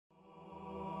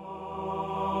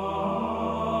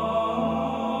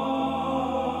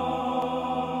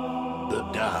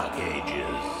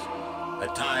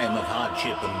time of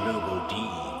hardship and noble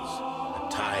deeds, a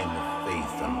time of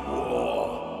faith and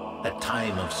war, a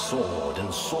time of sword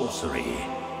and sorcery,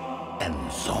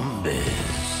 and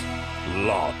zombies.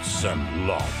 Lots and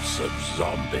lots of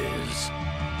zombies.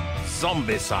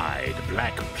 Zombicide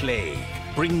Black Plague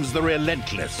brings the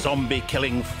relentless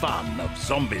zombie-killing fun of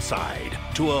Zombicide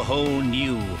to a whole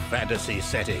new fantasy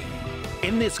setting.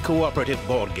 In this cooperative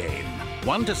board game,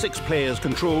 1 to 6 players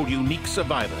control unique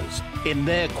survivors in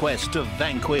their quest to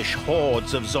vanquish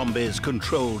hordes of zombies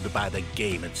controlled by the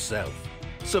game itself.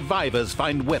 Survivors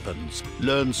find weapons,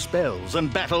 learn spells,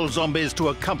 and battle zombies to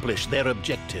accomplish their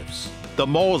objectives. The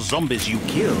more zombies you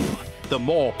kill, the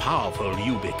more powerful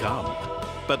you become.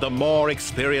 But the more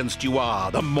experienced you are,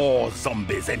 the more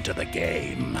zombies enter the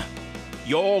game.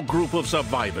 Your group of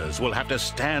survivors will have to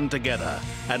stand together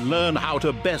and learn how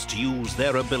to best use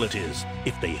their abilities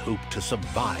if they hope to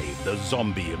survive the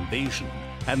zombie invasion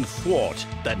and thwart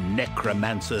the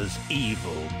Necromancers'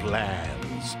 evil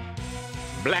plans.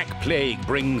 Black Plague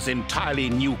brings entirely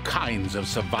new kinds of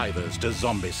survivors to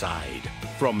Zombicide.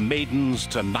 From maidens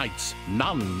to knights,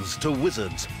 nuns to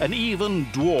wizards, and even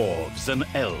dwarves and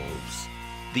elves.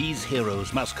 These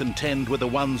heroes must contend with the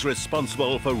ones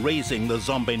responsible for raising the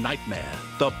zombie nightmare,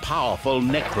 the powerful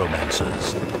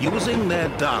Necromancers. Using their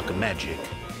dark magic,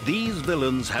 these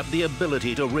villains have the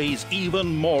ability to raise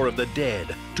even more of the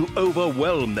dead, to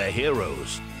overwhelm their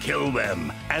heroes. Kill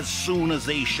them as soon as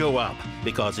they show up,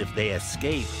 because if they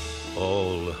escape,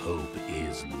 all hope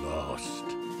is lost.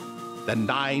 The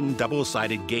 9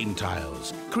 double-sided game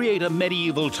tiles create a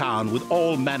medieval town with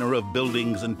all manner of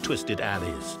buildings and twisted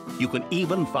alleys. You can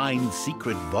even find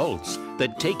secret vaults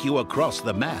that take you across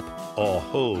the map or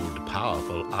hold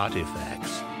powerful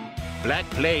artifacts. Black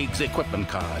Plague's equipment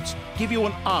cards give you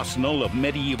an arsenal of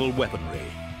medieval weaponry.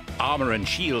 Armor and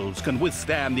shields can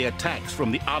withstand the attacks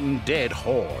from the undead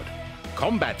horde.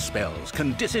 Combat spells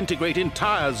can disintegrate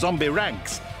entire zombie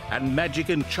ranks, and magic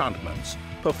enchantments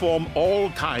perform all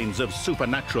kinds of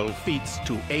supernatural feats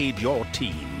to aid your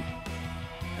team.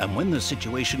 And when the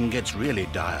situation gets really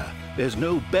dire, there's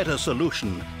no better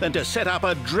solution than to set up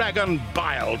a dragon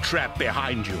bile trap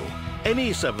behind you.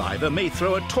 Any survivor may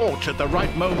throw a torch at the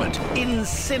right moment,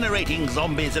 incinerating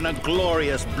zombies in a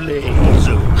glorious blaze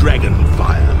of dragon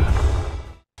fire.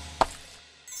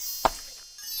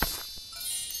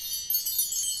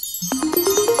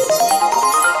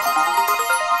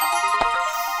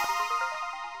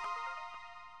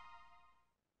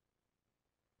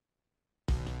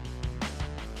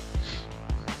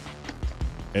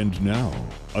 And now,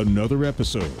 another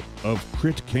episode of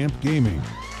Crit Camp Gaming.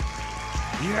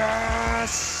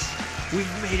 Yes!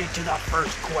 We've made it to the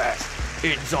first quest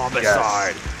in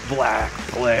Zombicide Black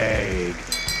Plague.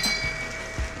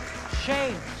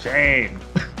 Shame. Shame.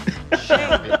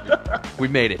 We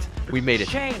made it. We made it.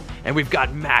 Shame. And we've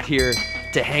got Matt here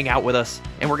to hang out with us,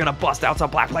 and we're gonna bust out some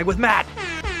Black Plague with Matt.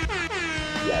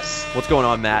 Yes. What's going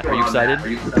on, Matt? Are you excited?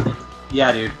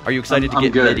 Yeah, dude. Are you excited to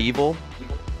get good. medieval?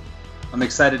 I'm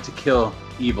excited to kill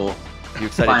evil. You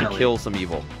excited to kill some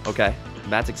evil? Okay.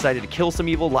 Matt's excited to kill some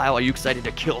evil. Lyle, are you excited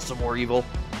to kill some more evil?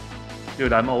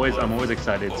 Dude, I'm always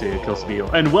excited to kill some evil.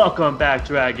 And welcome back,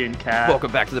 Dragon Cat. Welcome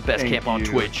back to the best camp on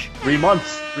Twitch. 3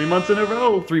 months in a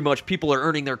row. 3 months. People are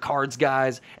earning their cards,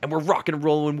 guys, and we're rocking and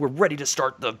rolling. We're ready to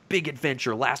start the big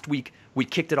adventure. Last week, we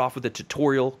kicked it off with a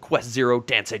tutorial, Quest 0,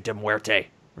 Dance de Muerte,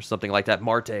 or something like that.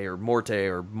 Marte or Morte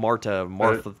or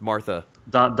Martha.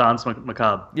 Danse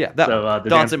Macabre. Yeah, that so, one.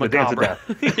 Danse Macabre.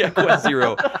 Death. Yeah, Quest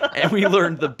 0. And we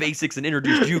learned the basics and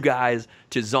introduced you guys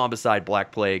to Zombicide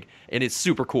Black Plague, and it's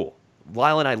super cool.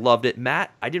 Lyle and I loved it.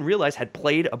 Matt, I didn't realize, had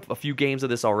played a few games of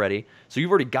this already, so you've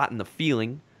already gotten the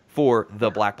feeling for the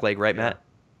Black Plague, right, Matt?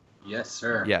 Yes,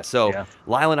 sir. Yeah, so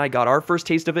Lyle and I got our first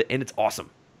taste of it, and it's awesome.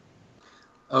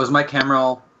 Oh, is my camera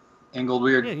all angled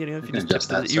weird? Yeah, you know, if you adjust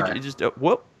that, you sorry. just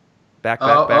whoop. Back.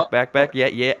 Oh. Yeah.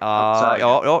 Sorry,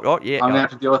 Yeah. I'm gonna have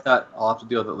to deal with that. I'll have to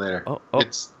deal with it later. Oh.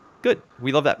 It's good.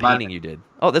 We love that painting you did.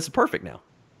 Oh, this is perfect now.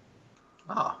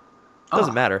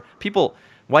 Doesn't matter. People,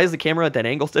 why is the camera at that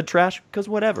angle said trash? Because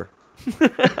whatever.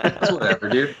 That's whatever,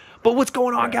 dude. But what's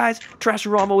going on, guys?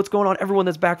 Trashorama, what's going on? Everyone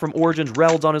that's back from Origins.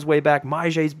 Reld's on his way back.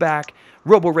 Majay's back.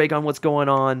 RoboRaygun, what's going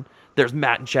on? There's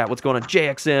Matt in chat. What's going on?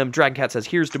 JXM. Dragon Cat says,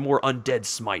 here's to more Undead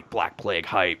Smite Black Plague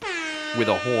hype with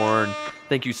a horn.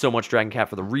 Thank you so much, Dragon Cat,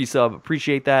 for the resub.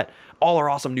 Appreciate that. All our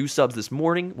awesome new subs this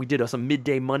morning. We did some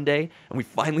midday Monday, and we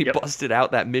finally busted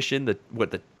out that mission, the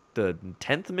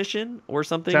 10th mission or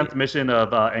something? 10th mission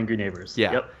of Angry Neighbors.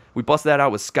 Yeah. Yep. We busted that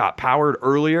out with Scott Powered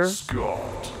earlier.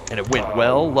 Scott. And it went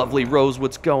well. Lovely Rose,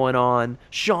 what's going on?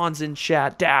 Sean's in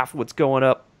chat. Daff, what's going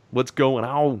up? What's going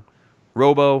on?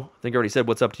 Robo, I think I already said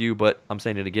what's up to you, but I'm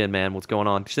saying it again, man. What's going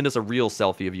on? Send us a real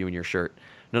selfie of you in your shirt.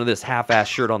 None of this half-ass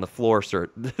shirt on the floor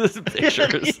shirt.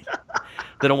 Pictures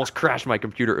that almost crashed my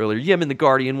computer earlier. Yim in the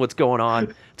Guardian, what's going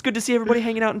on? It's good to see everybody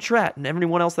hanging out in chat. And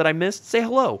everyone else that I missed, say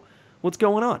hello. What's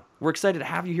going on? We're excited to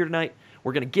have you here tonight.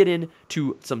 We're going to get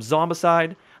into some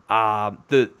Zombicide.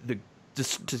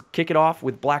 Just to kick it off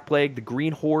with Black Plague, the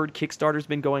Green Horde Kickstarter's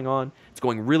been going on. It's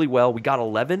going really well. We got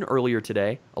 11 earlier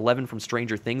today. 11 from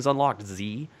Stranger Things unlocked.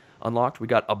 Z unlocked. We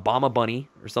got Obama Bunny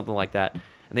or something like that.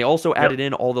 And they also added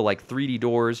in all the like 3D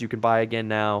doors you can buy again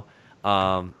now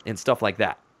and stuff like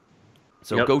that.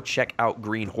 So go check out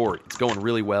Green Horde. It's going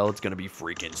really well. It's going to be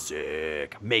freaking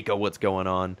sick. Mako, what's going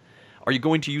on? Are you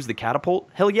going to use the catapult?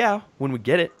 Hell yeah, when we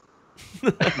get it.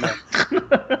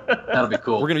 That'll be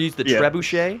cool. We're going to use the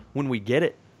trebuchet when we get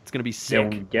it. It's going to be sick. Yeah, when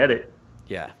we get it.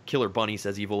 Yeah. Killer Bunny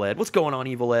says Evil Ed. What's going on,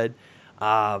 Evil Ed?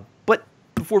 But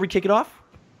before we kick it off,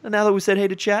 now that we said hey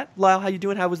to chat, Lyle, how you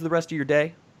doing? How was the rest of your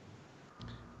day?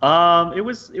 It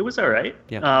was all right.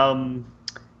 Yeah.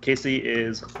 Casey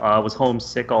was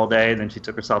homesick all day, and then she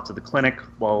took herself to the clinic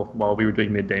while we were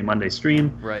doing Midday Monday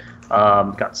stream. Right.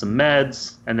 Got some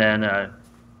meds, and then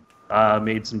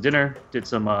made some dinner. Did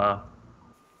some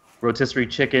rotisserie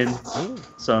chicken,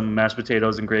 some mashed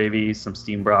potatoes and gravy, some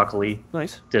steamed broccoli.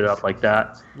 Nice. Did it up like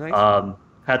that. Nice.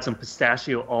 Had some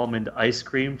pistachio almond ice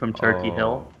cream from Turkey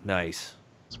Hill. Nice.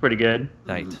 It's pretty good.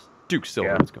 Nice. Duke Silver,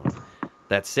 Yeah. what's going on?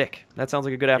 That's sick. That sounds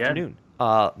like a good afternoon.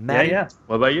 Matt. Yeah.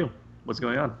 What about you? What's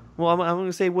going on? Well, I'm going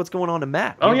to say what's going on to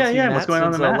Matt. Oh, We haven't yeah. seen What's Matt going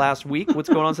on to since, Matt? last week. What's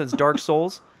going on since Dark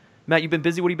Souls? Matt, you've been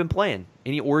busy. What have you been playing?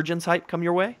 Any Origins hype come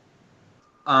your way?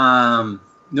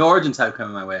 No Origins have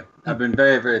come my way. I've been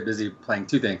very, very busy playing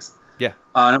two things. Yeah.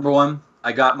 Number one,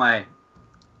 I got my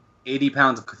 80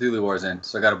 pounds of Cthulhu Wars in.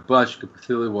 So I got a bunch of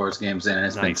Cthulhu Wars games in, and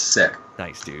it's been sick.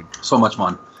 Nice, dude. So much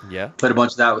fun. Yeah. Played a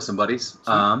bunch of that with some buddies.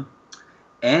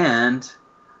 And,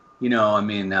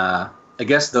 I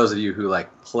guess those of you who like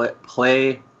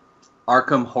play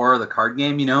Arkham Horror, the card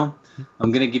game,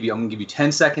 I'm gonna give you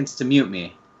 10 seconds to mute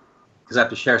me because I have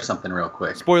to share something real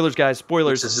quick. Spoilers, guys.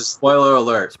 Spoilers. This is spoiler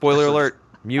alert. Spoiler alert.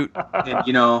 Mute.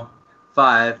 And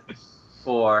 5,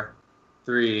 4,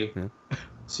 3,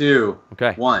 2,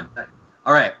 Okay. 1.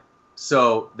 All right.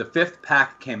 So the 5th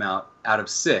pack came out of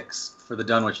 6 for the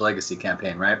Dunwich Legacy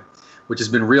campaign, right? Which has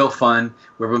been real fun.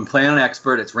 We've been playing on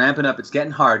Expert. It's ramping up. It's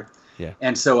getting hard. Yeah.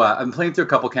 And so I've been playing through a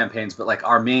couple campaigns, but like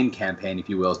our main campaign, if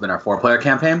you will, has been our 4-player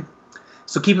campaign.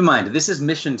 So keep in mind, this is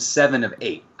mission 7 of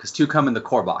 8, because 2 come in the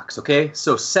core box, okay?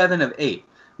 So 7 of 8.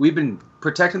 We've been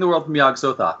protecting the world from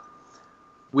Yog-Sothoth.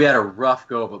 We had a rough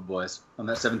go of it, boys, on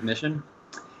that 7th mission.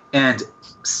 And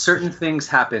certain things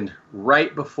happened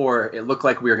right before it looked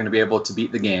like we were going to be able to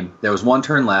beat the game. There was 1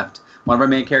 turn left. One of our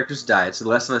main characters died, so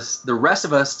the rest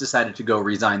of us decided to go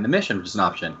resign the mission, which is an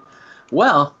option.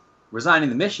 Well, resigning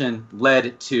the mission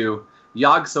led to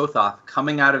Yog-Sothoth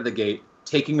coming out of the gate,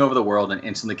 taking over the world, and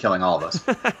instantly killing all of us.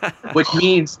 Which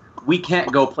means we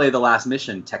can't go play the last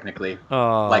mission, technically,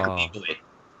 like legally.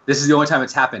 This is the only time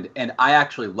it's happened, and I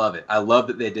actually love it. I love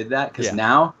that they did that, because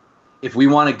now, if we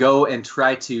want to go and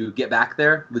try to get back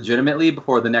there legitimately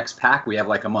before the next pack, we have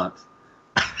like a month.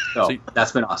 So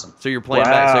that's been awesome. So you're playing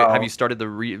back. So have you started the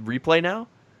replay now?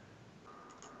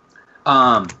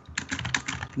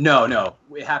 No.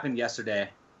 It happened yesterday.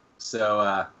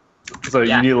 So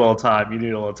you need a little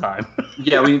time.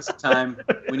 Yeah, we need some time.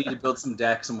 We need to build some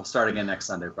decks, and we'll start again next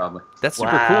Sunday, probably. That's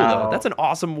super cool, though. That's an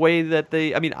awesome way that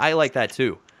they... I mean, I like that,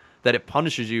 too. That it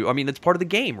punishes you. I mean, it's part of the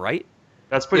game, right?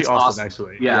 That's pretty awesome,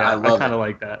 actually. Yeah, I love it. I kind of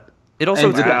like that. It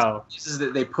also... is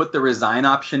that they put the resign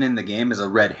option in the game as a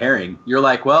red herring. You're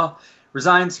like, well,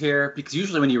 resign's here. Because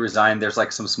usually when you resign, there's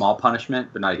like some small punishment,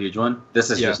 but not a huge one. This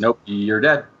is just, nope, you're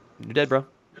dead. You're dead, bro.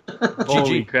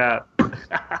 Holy crap.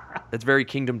 That's very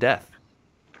Kingdom Death.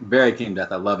 Very Kingdom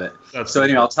Death. I love it. So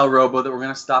anyway, I'll tell Robo that we're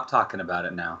going to stop talking about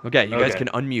it now. Okay, you guys can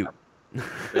unmute.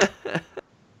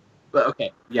 But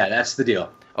okay, yeah, that's the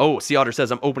deal. Oh, Sea Otter says,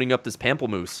 I'm opening up this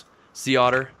Pamplemousse. Sea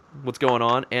Otter, what's going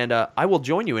on? And I will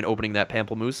join you in opening that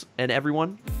Pamplemousse. And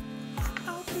everyone,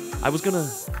 I was going to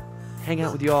hang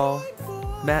out with y'all.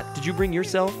 Matt, did you bring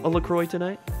yourself a LaCroix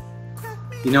tonight?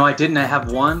 I didn't. I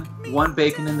have one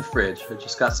bacon in the fridge. I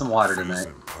just got some water tonight.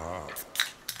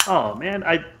 Oh man,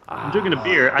 I'm drinking a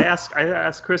beer. I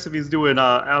asked Chris if he's doing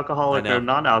alcoholic or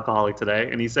non-alcoholic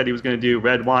today, and he said he was going to do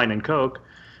red wine and Coke,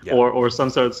 or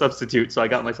some sort of substitute. So I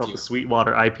got myself a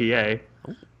Sweetwater IPA.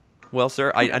 Well,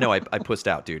 sir, I know I pussed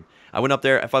out, dude. I went up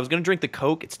there. If I was going to drink the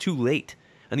Coke, it's too late.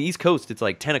 On the East Coast, it's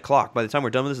like 10 o'clock. By the time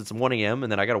we're done with this, it's 1 a.m.,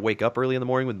 and then I got to wake up early in the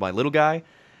morning with my little guy.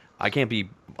 I can't be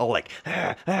all like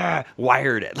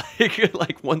wired at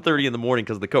like 1:30 in the morning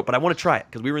because of the coke. But I want to try it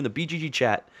because we were in the BGG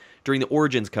chat during the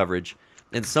Origins coverage,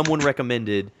 and someone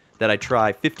recommended that I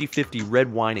try 50-50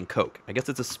 red wine and coke. I guess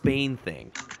it's a Spain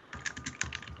thing.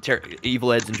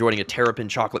 Evil Ed's enjoying a Terrapin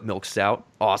chocolate milk stout.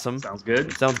 Awesome. Sounds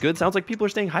good. Sounds good. Sounds like people are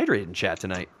staying hydrated in chat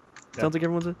tonight. Sounds like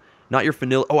everyone's not your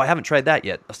vanilla. Oh, I haven't tried that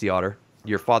yet. That's the Otter.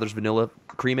 Your father's vanilla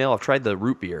cream ale. I've tried the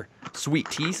root beer. Sweet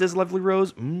tea, says Lovely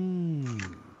Rose.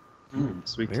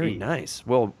 Sweet tea. Very nice.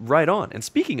 Well, right on. And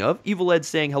speaking of, Evil Ed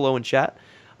saying hello in chat.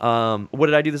 What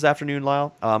did I do this afternoon,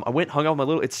 Lyle? I went, hung out with my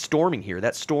little... It's storming here.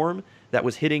 That storm that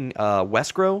was hitting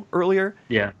Westgrow earlier,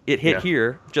 it hit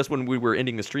here just when we were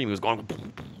ending the stream. It was going...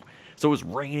 So it was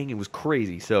raining. It was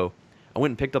crazy. So I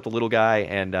went and picked up the little guy,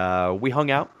 and we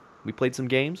hung out. We played some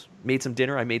games, made some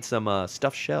dinner. I made some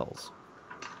stuffed shells.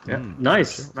 Yeah,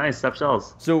 nice stuffed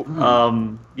shells. So,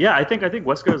 yeah, I think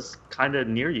Wesco's kind of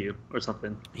near you or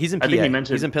something. He's in PA.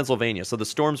 He's in Pennsylvania, so the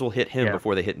storms will hit him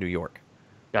before they hit New York.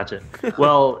 Gotcha.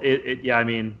 Well, yeah, I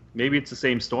mean, maybe it's the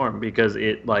same storm because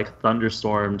it like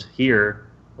thunderstormed here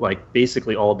like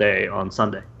basically all day on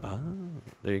Sunday. Ah,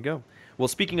 there you go. Well,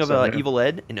 speaking of Evil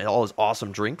Ed and all his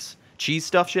awesome drinks, cheese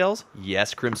stuffed shells,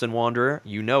 yes, Crimson Wanderer,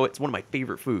 you know it's one of my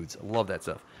favorite foods. I love that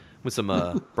stuff with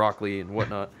some broccoli and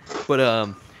whatnot.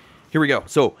 But here we go.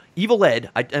 So Evil Ed,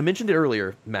 I mentioned it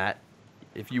earlier, Matt.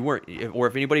 If you weren't, or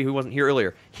if anybody who wasn't here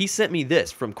earlier, he sent me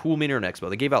this from Cool Mini Internet Expo.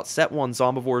 They gave out Set 1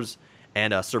 Zombivores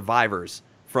and Survivors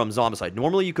from Zombicide.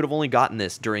 Normally, you could have only gotten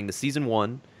this during the Season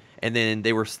 1, and then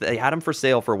they had them for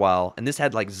sale for a while, and this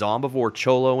had like Zombivore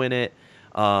Cholo in it.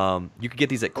 You could get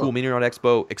these at Cool Mini Internet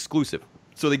Expo exclusive.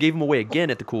 So they gave them away again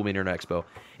at the Cool Mini Internet Expo.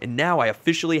 And now I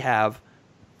officially have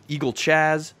Eagle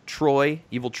Chaz, Troy,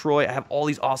 Evil Troy. I have all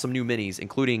these awesome new minis,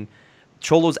 including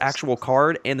Cholo's actual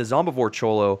card and the Zombivore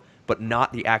Cholo, but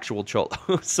not the actual Cholo.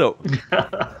 So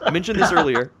I mentioned this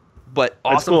earlier, but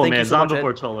awesome. It's cool, Thank man. you so much,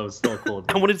 Zombivore Ed. Cholo is still cool.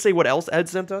 I wanted to say what else Ed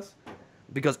sent us,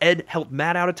 because Ed helped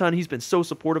Matt out a ton. He's been so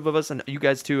supportive of us, and you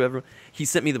guys too. Everyone. He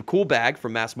sent me the cool bag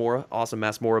from Massmora. Awesome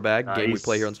Massmora bag. Nice. Game we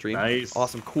play here on stream. Nice.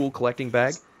 Awesome, cool collecting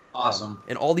bag. Awesome.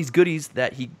 And all these goodies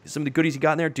that some of the goodies he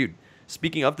got in there, dude.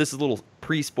 Speaking of, this is a little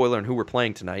pre-spoiler on who we're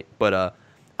playing tonight, but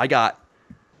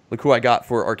look who I got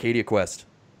for Arcadia Quest.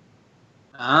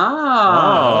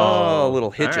 Oh, A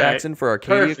little Hitch accent for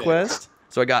Arcadia Quest.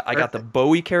 So I got the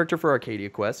Bowie character for Arcadia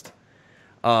Quest.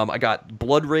 I got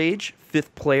Blood Rage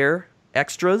 5th player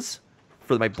extras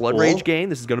for my Blood Rage game.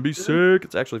 This is gonna be sick.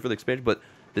 It's actually for the expansion, but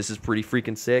this is pretty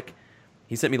freaking sick.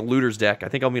 He sent me the Looters deck. I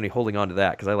think I'm going to be holding on to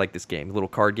that because I like this game. A little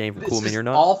card game from Cool Mini or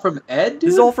Not. All from Ed, dude?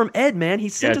 This is all from Ed, man. He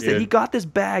sent us dude. it. He got this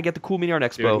bag at the Cool Mini Art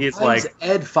Expo. Dude, he's Why like is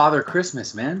Ed Father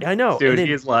Christmas, man? I know. Dude, then,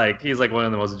 he's like one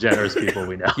of the most generous people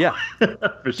we know. Yeah.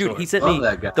 For sure. Dude, he sent Love me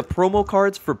that guy. the promo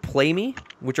cards for Play Me,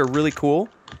 which are really cool.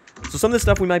 So some of this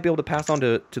stuff we might be able to pass on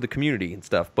to the community and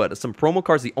stuff. But some promo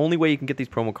cards, the only way you can get these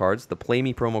promo cards, the Play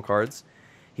Me promo cards.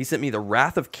 He sent me the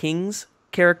Wrath of Kings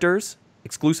characters,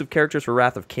 exclusive characters for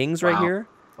Wrath of Kings right here.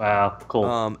 Wow,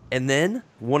 cool. And then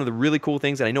one of the really cool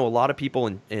things, and I know a lot of people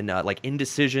in like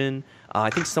Indecision, I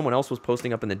think someone else was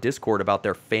posting up in the Discord about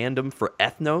their fandom for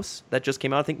Ethnos that just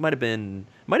came out. I think might have been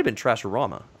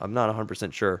Trashorama. I'm not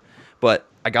 100% sure, but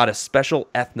I got a special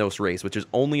Ethnos race, which is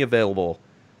only available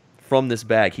from this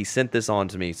bag. He sent this on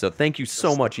to me, so thank you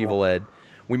so much, Evil Ed.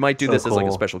 We might do this as like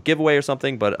a special giveaway or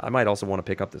something, but I might also want to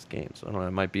pick up this game. So I don't know,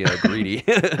 I might be greedy.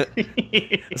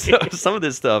 So some of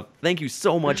this stuff, thank you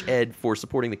so much, Ed, for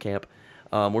supporting the camp.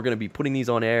 We're going to be putting these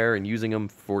on air and using them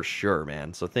for sure,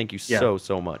 man. So thank you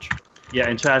so much. Yeah,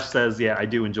 and Trash says, yeah, I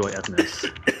do enjoy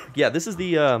Ethnos. Yeah, this is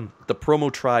the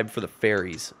promo tribe for the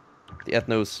fairies. The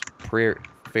Ethnos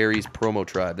Fairies promo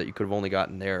tribe that you could have only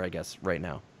gotten there, I guess, right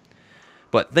now.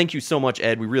 But thank you so much,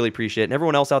 Ed. We really appreciate it. And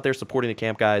everyone else out there supporting the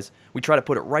camp, guys. We try to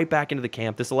put it right back into the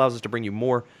camp. This allows us to bring you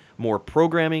more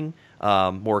programming,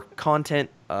 more content,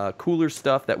 cooler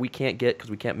stuff that we can't get because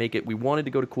we can't make it. We wanted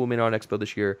to go to Cool Mini Art Expo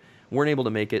this year. Weren't able to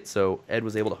make it, so Ed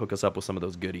was able to hook us up with some of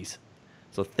those goodies.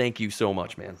 So thank you so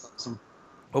much, man. Awesome.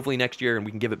 Hopefully next year, and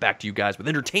we can give it back to you guys with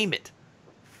entertainment.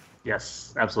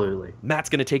 Yes, absolutely. Matt's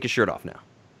going to take his shirt off now.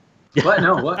 What?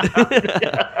 No, what?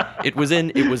 It was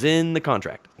in the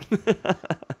contract.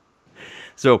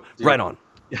 So dude. Right on.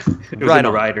 It was right in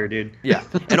the rider, dude. Yeah.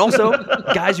 And also,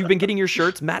 guys, you've been getting your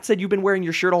shirts. Matt said you've been wearing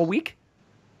your shirt all week.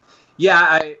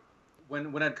 Yeah,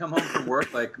 when I'd come home from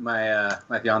work, like my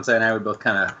fiance and I would both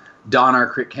kind of don our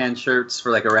Crit Can shirts for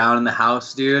like around in the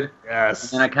house, dude.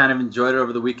 Yes. And I kind of enjoyed it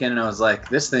over the weekend, and I was like,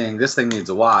 this thing needs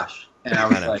a wash. And I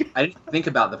was like, I didn't think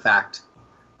about the fact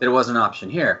that it was an option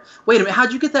here. Wait a minute,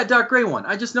 how'd you get that dark gray one?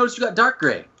 I just noticed you got dark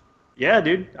gray. Yeah,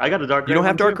 dude, I got a dark gray. You don't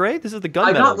have dark too. gray? This is the I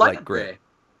gunmetal got light light gray.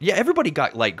 Yeah, everybody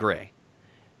got light gray.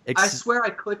 I swear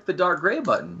I clicked the dark gray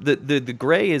button. The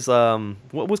gray is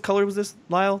what color was this,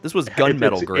 Lyle? This was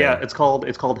gunmetal gray. Yeah, it's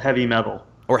called heavy metal.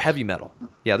 Or heavy metal.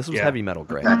 Yeah, this was heavy metal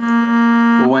gray. Okay.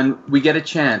 Well, when we get a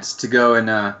chance to go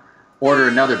and order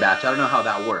another batch, I don't know how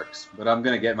that works, but I'm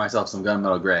gonna get myself some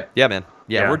gunmetal gray. Yeah, man.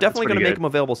 Yeah, we're definitely gonna make them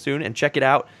available soon, and check it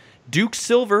out. Duke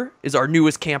Silver is our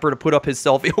newest camper to put up his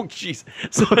selfie. Oh, jeez.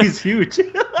 So he's huge.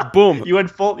 Boom. You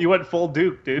went full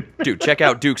Duke, dude. Dude, check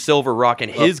out Duke Silver rocking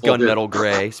his gunmetal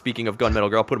gray. Speaking of gunmetal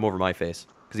gray, I'll put him over my face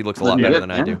because he looks a lot better than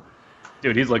I do.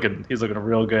 Dude, he's looking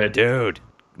real good. Dude,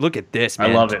 look at this, man.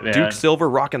 I love it, man. Duke Silver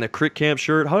rocking the Crit Camp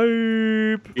shirt.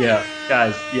 Hype. Yeah,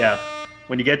 guys. Yeah,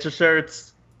 when you get your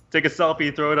shirts, take a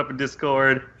selfie, throw it up in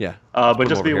Discord. Yeah. But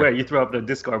just be aware, you throw up in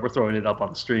Discord, we're throwing it up on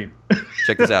the stream.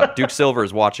 Check this out. Duke Silver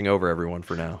is watching over everyone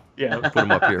for now. Yeah. We'll put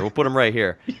him up here. We'll put him right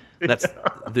here. That's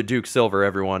the Duke Silver,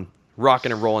 everyone.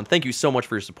 Rocking and rolling. Thank you so much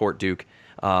for your support, Duke.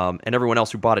 And everyone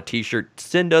else who bought a t-shirt,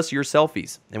 send us your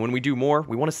selfies. And when we do more,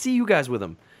 we want to see you guys with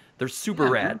them. They're super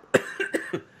rad.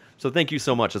 So thank you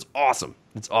so much. It's awesome.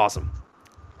 It's awesome.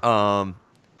 But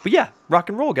yeah, rock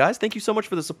and roll, guys. Thank you so much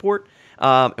for the support.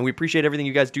 And we appreciate everything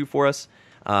you guys do for us.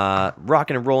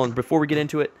 Rocking and rolling. Before we get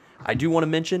into it, I do want to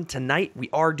mention tonight we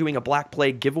are doing a Black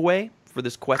Plague giveaway for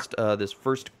this quest, this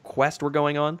first quest we're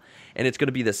going on. And it's going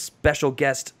to be the special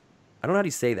guest. I don't know how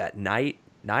to say that.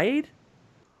 Naiade?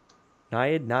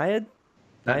 Naiade?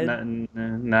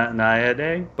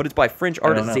 But it's by French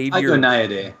artist Xavier. I go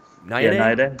Naiade. Naiade?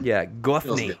 Yeah, Naiade. Yeah,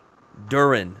 Gothny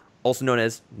Durin, also known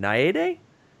as Naiade.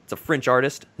 It's a French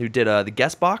artist who did the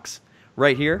guest box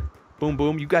right here. Boom,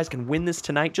 boom. You guys can win this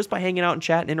tonight just by hanging out in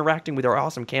chat and interacting with our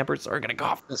awesome campers. Sorry, gonna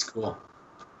cough. That's cool.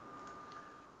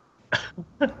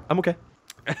 I'm okay.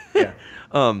 Yeah.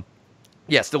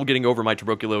 Yeah, still getting over my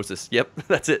tuberculosis. Yep,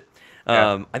 that's it.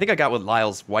 I think I got what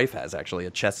Lyle's wife has, actually.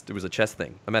 It was a chest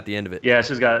thing. I'm at the end of it. Yeah,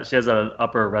 she has an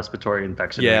upper respiratory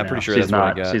infection. Yeah, right I'm pretty now. sure that's what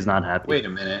I got. She's not happy. Wait a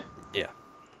minute. Yeah.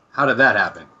 How did that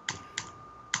happen?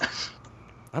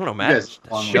 I don't know, Matt.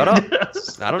 Shut up.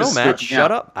 I don't know, Matt.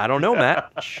 Shut up. I don't know,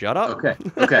 Matt. Shut up.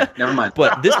 Okay, never mind.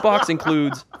 But this box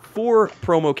includes 4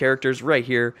 promo characters right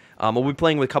here. We'll be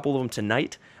playing with a couple of them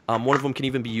tonight. One of them can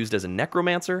even be used as a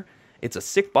Necromancer. It's a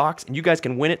sick box, and you guys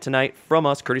can win it tonight from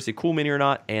us, courtesy of Cool Mini or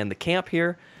Not and the camp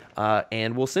here,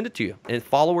 and we'll send it to you. And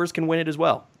followers can win it as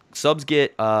well. Subs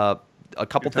get a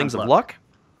couple things of luck.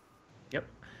 Yep.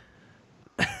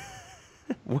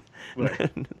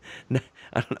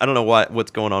 I don't know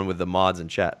what's going on with the mods in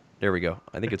chat. There we go.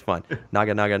 I think it's fine. Not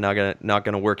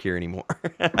gonna work here anymore.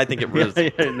 I think it was.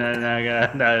 Not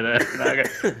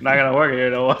gonna work here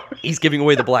no more. He's giving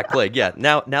away the Black Plague. Yeah.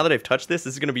 Now that I've touched this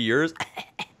is gonna be yours.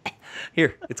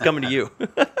 Here, it's coming to you.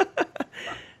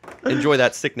 Enjoy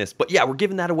that sickness. But yeah, we're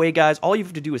giving that away, guys. All you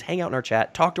have to do is hang out in our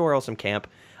chat, talk to our awesome camp,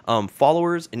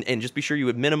 followers, and just be sure you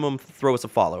at minimum throw us a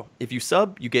follow. If you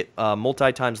sub, you get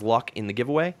multi-times luck in the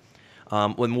giveaway.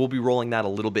 When we'll be rolling that a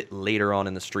little bit later on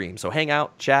in the stream. So hang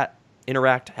out, chat,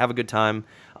 interact, have a good time.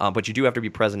 But you do have to be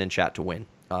present in chat to win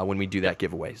when we do that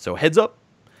giveaway. So heads up.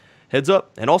 Heads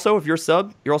up. And also, if you're a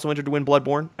sub, you're also entered to win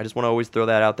Bloodborne. I just want to always throw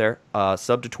that out there.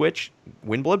 Sub to Twitch,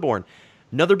 win Bloodborne.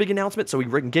 Another big announcement, so we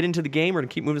can get into the game. We're going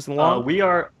to keep moving this along. Wait,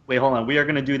 hold on. We are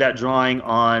going to do that drawing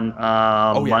on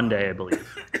Monday, I believe.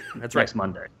 That's right. Next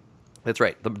Monday. That's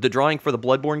right. The drawing for the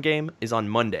Bloodborne game is on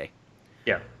Monday.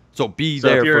 Yeah. So be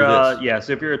there for this.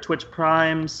 So if you're a Twitch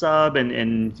Prime sub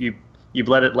and you've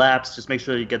let it lapse, just make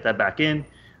sure you get that back in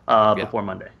before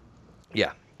Monday.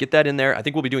 Yeah. Get that in there. I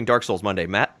think we'll be doing Dark Souls Monday.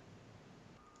 Matt?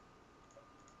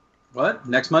 What?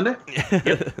 Next Monday?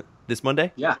 Yep. This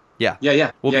Monday? Yeah.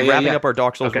 We'll be wrapping up our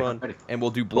Dark Souls Okay. run, and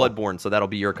we'll do Bloodborne, so that'll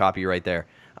be your copy right there.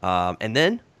 And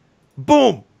then,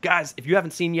 boom! Guys, if you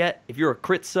haven't seen yet, if you're a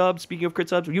crit sub, speaking of crit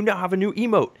subs, you now have a new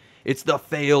emote. It's the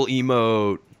fail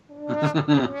emote.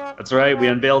 That's right. We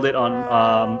unveiled it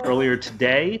on earlier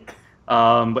today.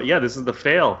 But yeah, this is the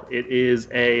fail. It is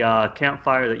a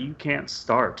campfire that you can't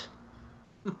start.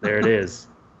 There it is.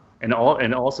 And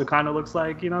also kind of looks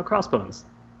like, crossbones.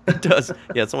 It does.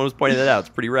 Yeah, someone was pointing that out. It's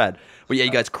pretty rad. But yeah,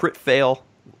 you guys, crit fail,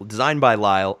 designed by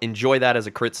Lyle. Enjoy that as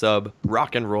a crit sub.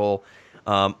 Rock and roll.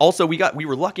 Also, we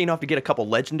were lucky enough to get a couple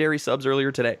legendary subs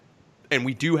earlier today. And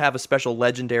we do have a special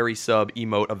legendary sub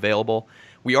emote available.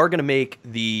 We are going to make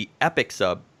the epic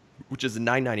sub, which is a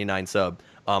 $9.99 sub,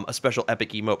 a special epic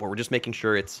emote, but we're just making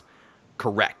sure it's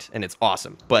correct and it's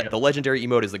awesome. But the legendary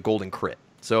emote is the golden crit.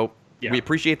 So we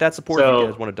appreciate that support. If you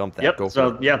guys want to dump that, go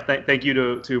for it. Thank you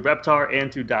to Reptar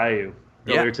and to Dayu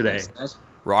earlier today. Nice.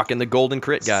 Rocking the golden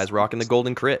crit, guys. Rocking the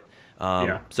golden crit.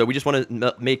 So we just want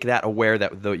to make that aware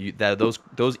that those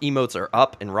emotes are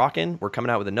up and rocking. We're coming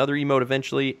out with another emote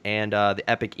eventually, and the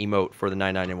epic emote for the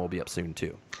 999 will be up soon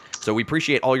too. So we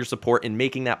appreciate all your support in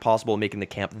making that possible, and making the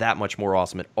camp that much more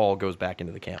awesome. It all goes back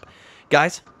into the camp.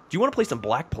 Guys, do you want to play some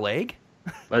Black Plague?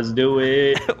 Let's do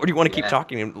it. Or do you want to keep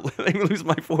talking and let me lose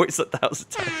my voice 1,000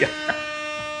 times?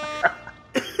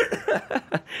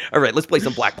 All right, let's play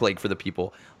some Black Plague for the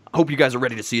people. I hope you guys are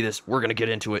ready to see this. We're going to get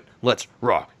into it. Let's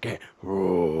rock and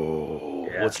roll.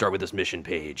 Yeah. Let's start with this mission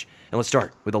page. And let's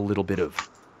start with a little bit of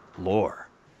lore.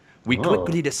 We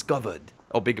quickly discovered...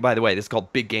 Oh, by the way, this is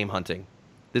called Big Game Hunting.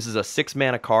 This is a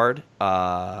 6-mana card.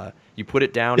 You put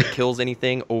it down, it kills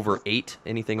anything over 8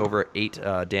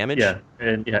 damage. Yeah,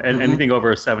 and anything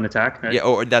over a 7 attack. Right?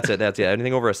 Yeah, that's it.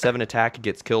 Anything over a 7 attack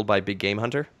gets killed by Big Game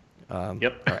Hunter.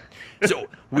 Yep. All right. So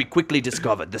we quickly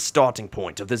discovered the starting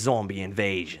point of the zombie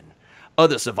invasion.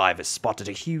 Other survivors spotted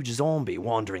a huge zombie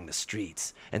wandering the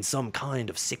streets, and some kind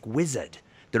of sick wizard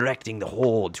directing the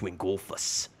horde to engulf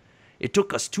us. It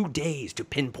took us 2 days to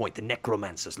pinpoint the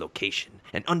Necromancer's location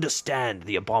and understand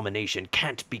the abomination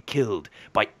can't be killed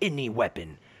by any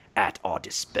weapon at our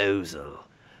disposal.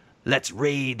 Let's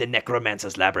raid the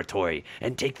Necromancer's laboratory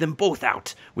and take them both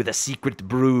out with a secret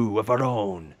brew of our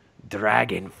own.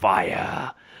 Dragon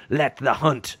fire. Let the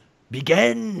hunt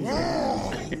begin.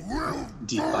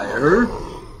 Deep fire.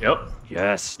 Yep.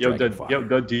 Yes.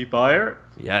 Go deep fire.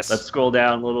 Yes. Let's scroll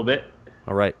down a little bit.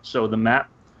 All right. Show the map.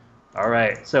 All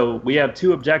right. So we have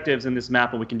 2 objectives in this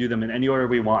map, and we can do them in any order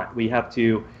we want. We have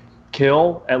to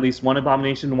kill at least 1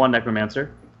 abomination and 1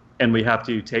 necromancer, and we have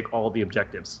to take all the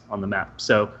objectives on the map.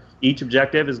 So each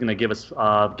objective is going to give us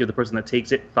give the person that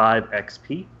takes it 5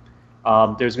 XP.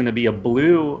 There's going to be a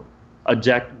blue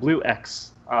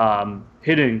X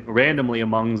hidden randomly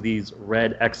among these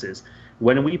red X's.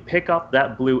 When we pick up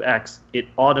that blue X, it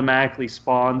automatically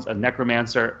spawns a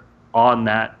necromancer on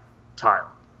that tile.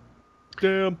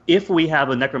 Damn. If we have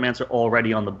a necromancer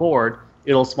already on the board,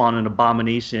 it'll spawn an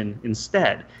abomination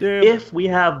instead. Damn. If we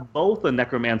have both a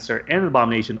necromancer and an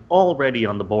abomination already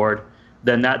on the board,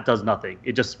 then that does nothing.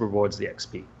 It just rewards the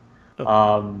XP.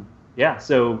 Yeah,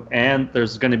 so, and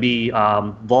there's going to be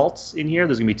vaults in here.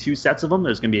 There's going to be 2 sets of them.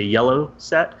 There's going to be a yellow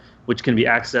set, which can be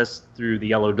accessed through the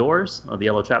yellow doors, or the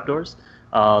yellow trap doors.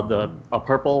 A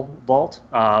purple vault,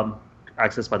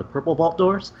 accessed by the purple vault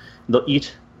doors. They'll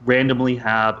each randomly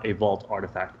have a vault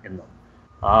artifact in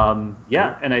them.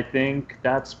 Yeah, and I think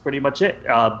that's pretty much it.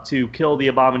 To kill the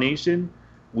abomination,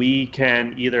 we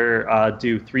can either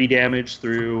do 3 damage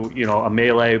through, a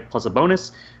melee plus a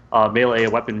bonus, melee a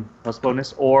weapon plus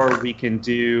bonus, or we can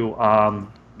do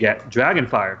get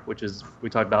Dragonfire, which is we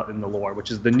talked about in the lore, which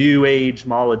is the new age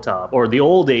Molotov, or the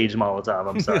old age Molotov.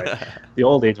 I'm sorry, the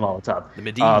old age Molotov. The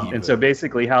medieval. And so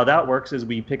basically, how that works is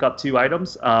we pick up 2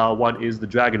 items. One is the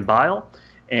Dragon Bile,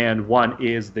 and one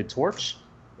is the Torch.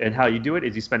 And how you do it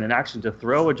is you spend an action to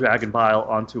throw a Dragon Bile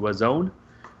onto a zone.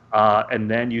 And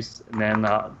then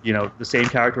the same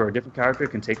character or a different character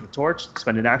can take the torch,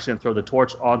 spend an action, and throw the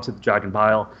torch onto the Dragon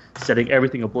Bile, setting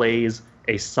everything ablaze,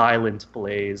 a silent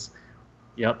blaze.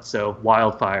 Yep. So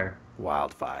wildfire.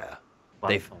 Wildfire.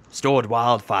 They've stored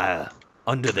wildfire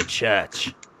under the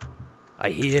church. I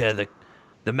hear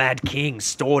the Mad King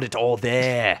stored it all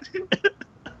there.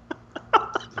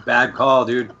 Bad call,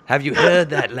 dude. Have you heard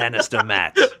that, Lannister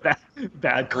Matt?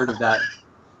 Bad call. Heard of that,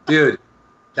 dude.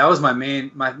 That was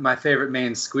my favorite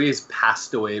main squeeze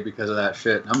passed away because of that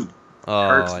shit.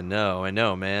 Hurts. I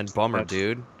know, man. Bummer,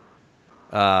 dude.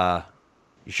 You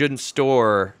shouldn't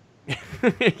store.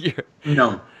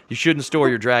 No. You shouldn't store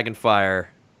your Dragonfire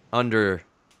under.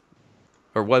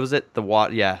 Or what was it?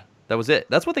 Yeah, that was it.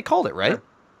 That's what they called it, right?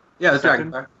 Yeah, it was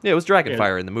Dragonfire. Yeah, it was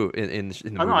Dragonfire in the movie. In the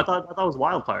movie. No, I thought it was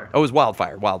Wildfire. Oh, it was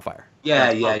Wildfire.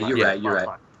 Yeah, you're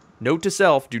right. Note to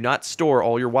self: do not store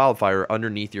all your Wildfire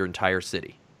underneath your entire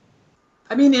city.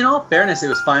 I mean, in all fairness, it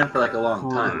was fine for like a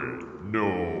long time.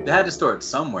 No. They had to store it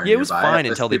somewhere. Yeah, it was nearby. fine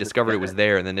until they discovered it was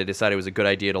there, and then they decided it was a good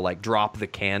idea to like drop the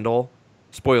candle.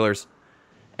 Spoilers.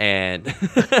 And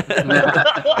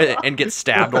and get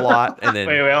stabbed a lot, and then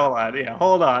wait,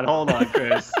 hold on,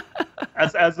 Chris.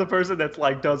 as the person that's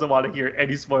like doesn't want to hear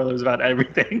any spoilers about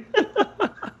everything,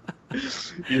 you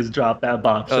just drop that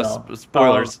bombshell.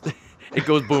 Spoilers. It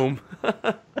goes boom.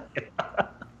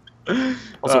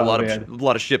 Also, a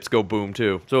lot of ships go boom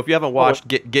too. So if you haven't watched,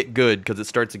 get good because it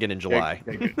starts again in July.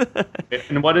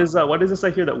 And what is this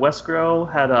I hear that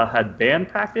Westgrow had band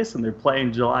practice and they're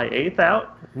playing July 8th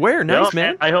out? Where? Nice,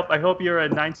 man. I hope you're a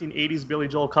 1980s Billy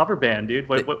Joel cover band, dude.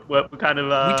 What kind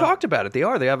of? We talked about it. They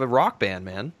have a rock band,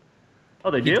 man. Oh,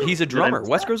 they do. He's a drummer.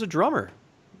 Westgrow's a drummer.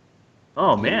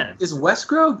 Oh man. Is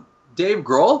Westgrow Dave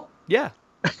Grohl? Yeah.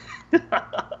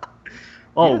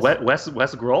 Oh, Yes.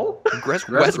 Wes Grohl? Wes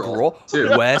Grohl, Grohl?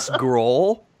 too. Wes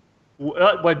Grohl?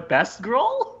 What, Best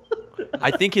Grohl?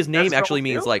 I think his name Wes actually Grohl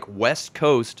means too? like West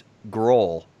Coast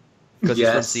Grohl because he's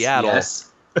from Seattle.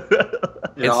 Yes.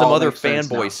 And some other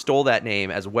fanboy stole that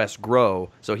name as Wes Grohl,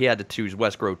 so he had to choose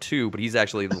Wes Grohl too, but he's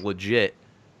actually the legit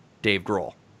Dave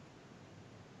Grohl.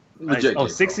 Nice. Legit Oh,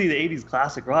 Dave 60 to 80s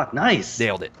classic rock. Nice.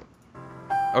 Nailed it.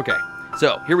 Okay,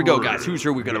 so here we go, guys. Who's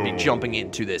are we going to be jumping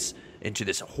into this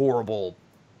horrible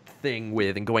thing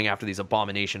with and going after these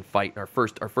abomination fight our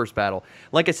first battle?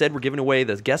 Like I said, we're giving away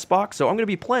the guest box, so I'm going to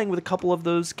be playing with a couple of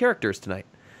those characters tonight.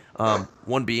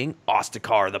 One being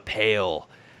Ostacar the Pale.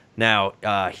 Now,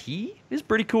 he is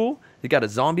pretty cool. He got a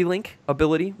zombie link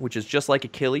ability, which is just like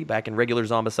Achille back in regular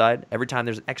Zombicide. Every time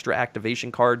there's an extra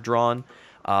activation card drawn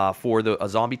for a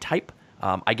zombie type,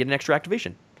 I get an extra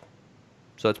activation.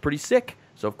 So it's pretty sick.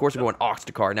 So, of course, we're going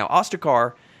Ostacar. Now,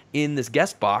 Ostacar, in this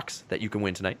guest box that you can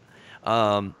win tonight,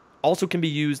 also can be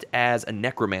used as a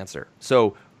Necromancer.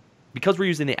 So, because we're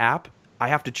using the app, I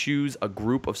have to choose a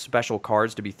group of special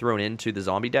cards to be thrown into the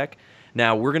zombie deck.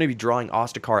 Now, we're going to be drawing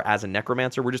Ostacar as a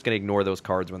Necromancer. We're just going to ignore those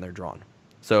cards when they're drawn.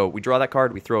 So we draw that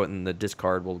card, we throw it in the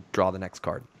discard, we'll draw the next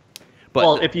card. But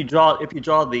well, if you draw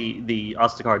the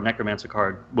Ostacar Necromancer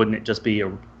card, wouldn't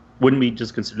we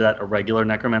just consider that a regular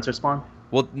Necromancer spawn?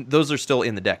 well, those are still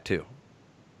in the deck too.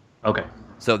 Okay.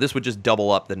 So this would just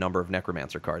double up the number of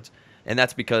Necromancer cards. And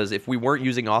that's because if we weren't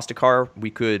using Ostacar,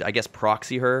 we could, I guess,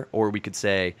 proxy her, or we could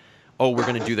say, oh, we're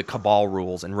going to do the Cabal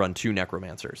rules and run 2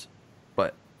 Necromancers.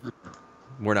 But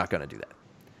we're not going to do that.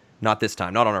 Not this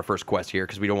time. Not on our first quest here,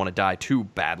 because we don't want to die too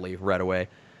badly right away.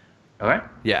 All right.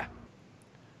 Yeah.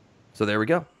 So there we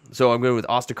go. So I'm going with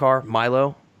Ostacar,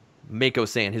 Milo. Mako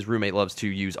saying his roommate loves to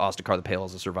use Ostacar the Pale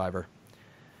as a survivor.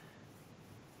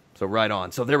 So right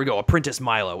on. So there we go. Apprentice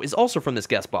Milo is also from this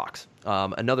guest box.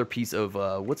 Another piece of,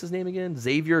 what's his name again?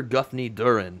 Xavier Guthnie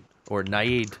Durin, or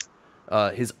Naiade,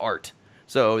 his art.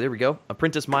 So there we go.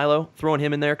 Apprentice Milo, throwing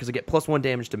him in there because I get +1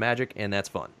 damage to magic, and that's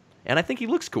fun. And I think he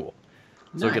looks cool.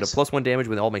 So I get a +1 damage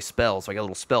with all my spells, so I got a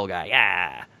little spell guy.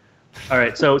 Yeah. All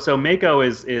right. So Mako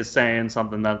is saying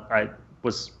something that I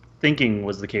was thinking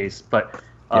was the case, but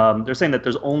they're saying that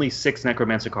there's only 6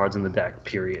 Necromancer cards in the deck,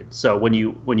 period. So when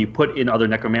you put in other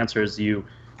Necromancers, you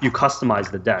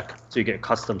customize the deck, so you get a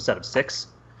custom set of 6.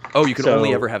 Oh, you can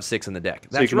only ever have 6 in the deck.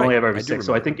 That's so you can right. only ever have I 6.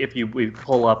 So I think if we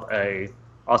pull up a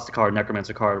Ostacar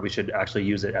Necromancer card, we should actually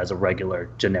use it as a regular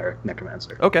generic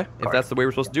Necromancer. Okay. card. If that's the way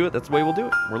we're supposed to do it, that's the way we'll do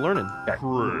it. We're learning.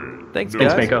 Okay. Thanks,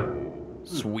 Thanks, guys. Mako.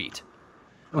 Sweet.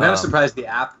 I'm kind of surprised the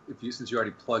app, since you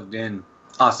already plugged in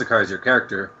Ostacar as your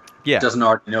character, Yeah. doesn't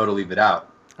already know to leave it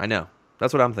out. I know.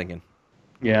 That's what I'm thinking.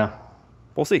 Yeah.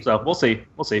 We'll see. So we'll see.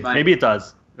 Fine. Maybe it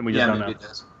does, and we just don't maybe know. it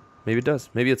does. Maybe it does.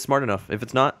 Maybe it's smart enough. If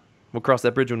it's not, we'll cross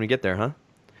that bridge when we get there, huh?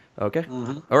 Okay.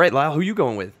 Mm-hmm. All right, Lyle, who you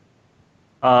going with?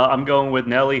 I'm going with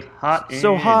Nelly.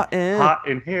 So hot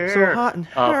in here. So hot in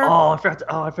here.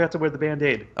 I forgot to wear the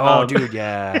Band-Aid. Oh, dude,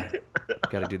 yeah.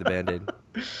 Got to do the Band-Aid.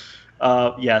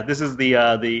 Yeah, this is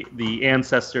the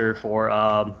ancestor for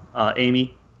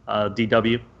Amy.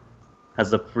 DW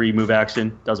has the free move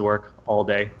action. Does work all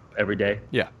day, every day.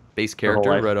 Yeah. Base whole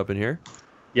character life. right up in here.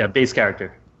 Yeah, base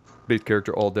character. Base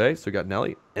character all day. So we got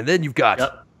Nelly. And then you've got...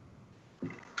 Yep.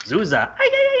 Zuza.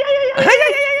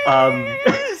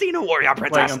 Xena Warrior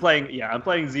Princess. I'm playing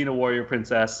Xena Warrior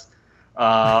Princess.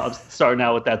 I'm starting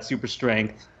out with that super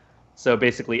strength. So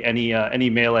basically, any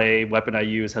melee weapon I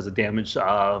use has a damage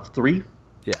of 3.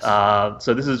 Yes.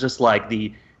 So this is just like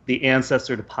the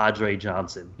ancestor to Padre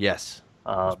Johnson. Yes.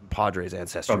 Padre's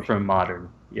ancestry. From Modern.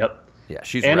 Yep. Yeah,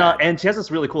 she's and rad. and she has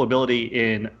this really cool ability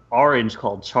in Orange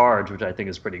called Charge, which I think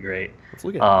is pretty great. Let's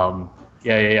look at it.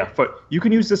 Yeah. You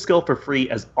can use this skill for free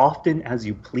as often as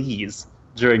you please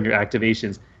during your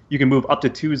activations. You can move up to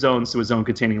 2 zones to a zone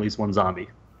containing at least 1 zombie.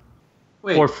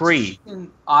 Wait, for free. She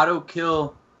can auto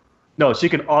kill. No, she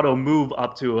can auto move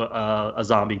up to a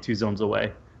zombie 2 zones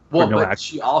away. Well, no but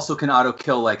action. she also can auto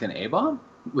kill like an A bomb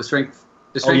with strength.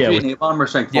 Is Oh, strength yeah, 3 with- an A bomb or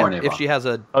strength 4 Yeah, an A bomb? if she has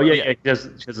a... Oh yeah. She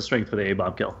has a strength for the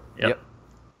A-bomb kill. Yep.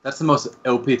 That's the most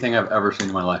OP thing I've ever seen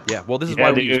in my life. Yeah, well, this is Yeah,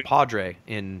 why we dude. use Padre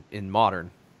in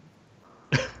Modern.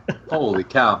 Holy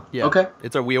cow. Yeah. Okay.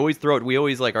 We always throw it. We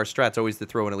always like our strats always to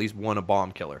throw in at least one a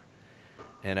bomb killer,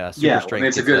 and super Yeah, strength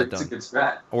it's a gets good, that it's a done. good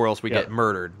strat. Or else we Yeah. get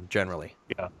murdered generally.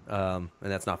 Yeah. And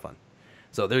that's not fun.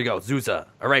 So there you go, Zuza.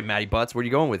 All right, Matty Butts, where are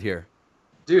you going with here?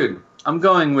 Dude, I'm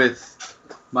going with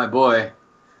my boy,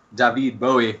 David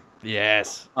Bowie.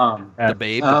 Yes. The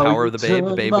babe, the power of the babe,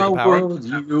 the babe with the power. World,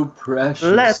 you precious.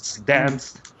 Let's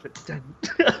dance.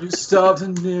 You starved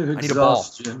in near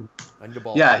exhaustion. I need a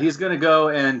ball. Yeah, he's gonna go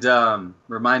and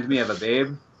remind me of a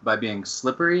babe by being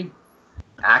slippery,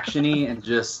 actiony, and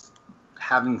just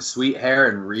having sweet hair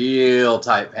and real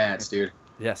tight pants, dude.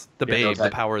 Yes, the babe, the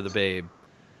power of the babe.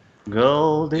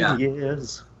 Golden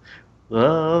years.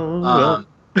 Oh.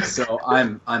 So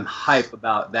I'm hype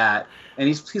about that, and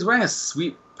he's wearing a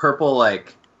sweet purple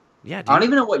Yeah, dude. I don't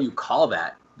even know what you call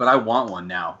that, but I want one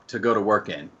now to go to work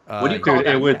in. What do you call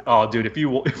that? Dude, if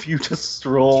you just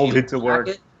strolled into work.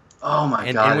 Oh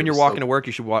my god! And when you're walking to work,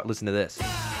 you should listen to this.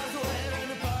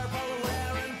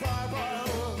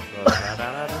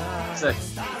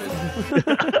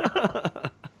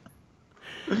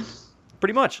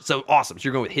 Pretty much. So awesome. So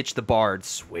you're going with Hitch the Bard.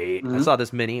 Sweet. I saw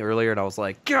this mini earlier and I was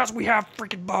like, yes, we have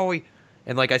freaking Bowie.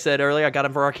 And like I said earlier, I got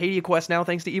him for Arcadia Quest now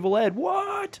thanks to Evil Ed.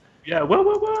 What? Yeah, what?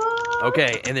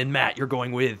 Okay, and then Matt, you're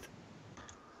going with?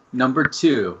 Number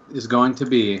 2 is going to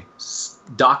be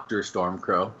Dr.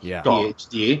 Stormcrow. Yeah.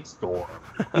 PhD. Storm.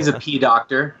 He's a P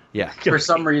doctor. Yeah. For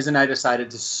some reason, I decided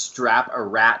to strap a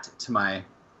rat to my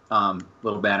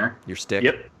little banner. Your stick?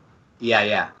 Yep.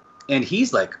 Yeah. And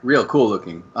he's real cool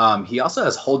looking. He also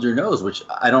has Hold Your Nose, which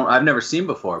I've never seen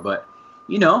before. But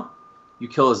you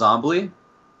kill a zombie,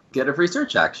 get a free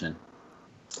search action.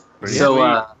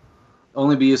 So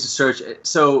only be used to search.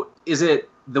 So is it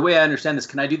the way I understand this?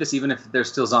 Can I do this even if there's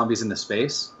still zombies in the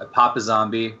space? I pop a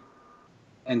zombie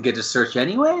and get to search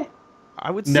anyway. I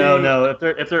would say no. If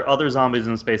there are other zombies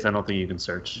in space, I don't think you can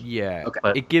search. Yeah. Okay.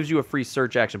 It gives you a free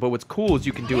search action, but what's cool is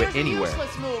you can do it anywhere.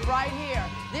 Move right here.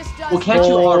 This does Well, can't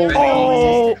you already?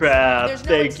 Oh crap! There's no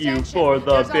Thank you extension. for the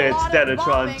There's a bits, lot of Denatron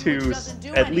bombing, which 2. doesn't do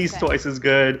At least anything. twice as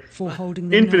good. For holding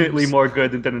the Infinitely nose. more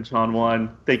good than Denatron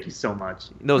 1. Thank you so much.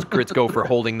 Those crits go for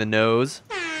holding the nose.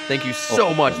 Thank you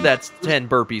so much. That's 10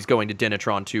 burpees going to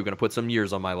Denatron 2. Going to put some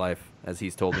years on my life, as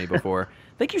he's told me before.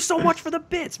 Thank you so much for the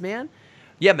bits, man.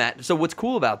 Yeah, Matt. So what's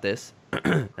cool about this,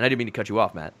 and I didn't mean to cut you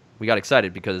off, Matt. We got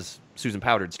excited because Susan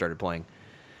Powdered started playing.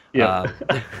 Yeah.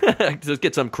 Let's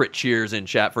get some crit cheers in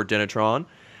chat for Denatron.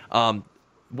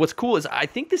 What's cool is I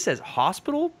think this says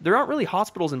hospital. There aren't really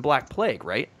hospitals in Black Plague,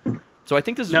 right? So I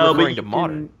think this is referring to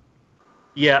modern.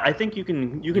 Yeah, I think you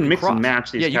can mix and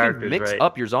match these characters, you can mix right?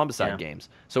 up your Zombicide games.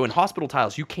 So in hospital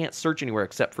tiles, you can't search anywhere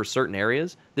except for certain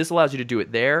areas. This allows you to do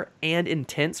it there, and in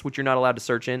tents, which you're not allowed to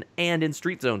search in, and in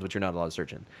street zones, which you're not allowed to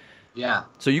search in. Yeah.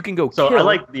 So you can go So kill. I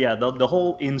like, the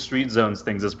whole in street zones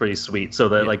things is pretty sweet. So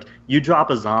that you drop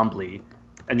a zombie,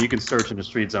 and you can search in the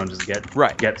street zone just to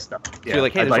get stuff. Yeah, you're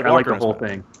like, hey, I there's a like walker the in whole spot.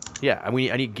 thing. Yeah, I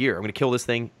need gear. I'm gonna kill this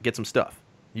thing, get some stuff.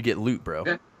 You get loot, bro.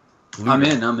 Okay. Loot. I'm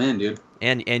in, dude.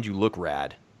 And you look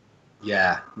rad.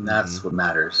 Yeah, and that's what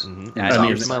matters. Mhm. And Add I mean,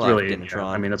 years zombies. to my it's life, really,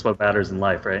 Denatron. that's what matters in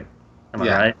life, right? Am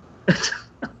Yeah. I right?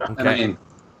 Okay. I mean,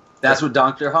 that's what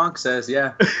Dr. Honk says,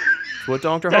 yeah. What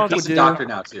Dr. Hawk would He's do. a doctor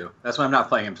now, too. That's why I'm not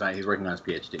playing him tonight. He's working on his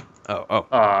PhD. Oh. All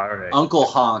right. Uncle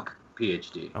Honk,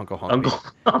 PhD. Uncle Honk.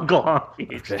 Uncle Honk.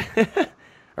 Okay.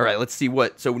 All right, let's see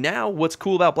so now what's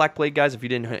cool about Black Plague, guys, if you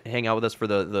didn't hang out with us for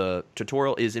the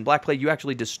tutorial, is in Black Plague you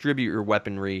actually distribute your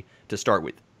weaponry to start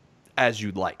with as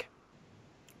you'd like.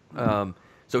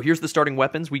 So here's the starting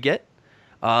weapons we get.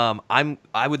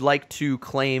 I would like to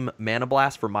claim Mana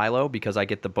Blast for Milo because I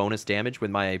get the bonus damage with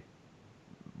my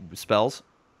spells.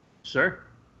 Sure.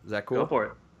 Is that cool? Go for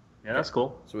it. Yeah, that's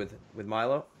cool. So with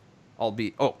Milo, I'll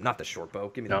be not the short bow.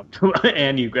 Give me No.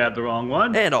 And you grabbed the wrong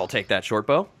one. and I'll take that short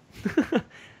bow.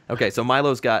 Okay, so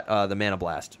Milo's got the Mana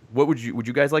Blast. What would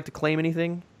you guys like to claim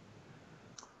anything?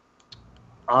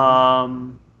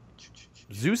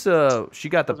 Zusa, she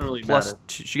got the Doesn't really plus. matter.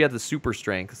 She got the super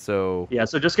strength. So Yeah,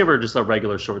 so just give her just a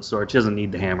regular short sword. She doesn't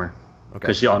need the hammer. Okay.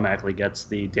 Because she automatically gets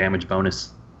the damage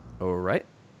bonus. all right.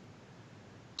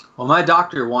 Well, my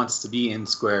doctor wants to be in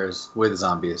squares with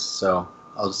zombies, so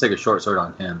I'll just take a short sword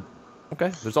on him. Okay.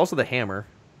 There's also the hammer,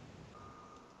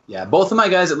 Yeah, both of my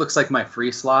guys, it looks like my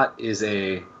free slot is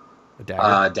a a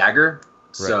dagger. dagger.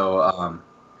 So,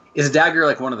 is a dagger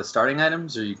like one of the starting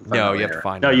items, or you can find No, that you have later? to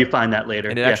find No, it. you find that later.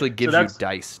 And it Yeah. actually gives So you that's-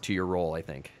 dice to your roll, I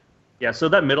think. Yeah, so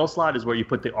that middle slot is where you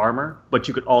put the armor, but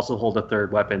you could also hold a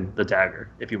third weapon, the dagger,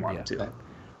 if you wanted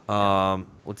to.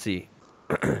 Let's see.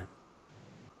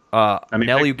 I mean,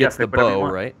 Nelly gets the pick whatever you bow,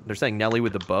 want. right? They're saying Nelly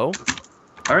with the bow.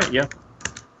 All right, yeah.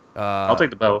 I'll I'll take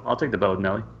the bow. I'll take the bow,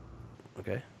 Nelly.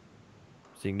 Okay.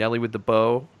 Seeing Nelly with the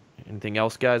bow. Anything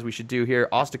else, guys, we should do here?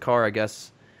 Ostakar, I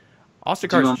guess. Do you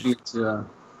Ostakar's want me to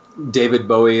David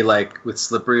Bowie with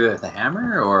slippery with a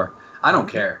hammer, or I don't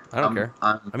care. I don't care.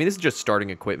 I mean, this is just starting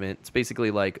equipment. It's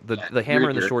basically like the hammer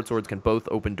and the you're- short swords can both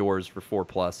open doors for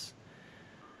 4+.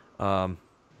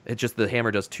 It's just the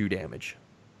hammer does 2 damage.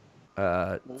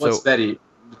 What's better?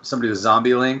 Somebody with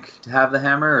zombie link to have the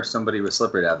hammer, or somebody with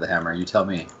slippery to have the hammer? You tell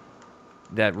me.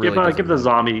 That really give the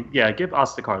zombie. Yeah, give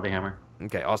Ostakar the hammer.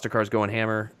 Okay, Ostakar's going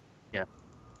hammer. Yeah.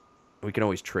 We can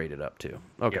always trade it up too.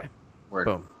 Okay. Yeah. Word.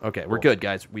 Boom. Okay, Cool. we're good,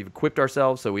 guys. We've equipped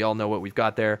ourselves, so we all know what we've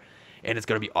got there. And it's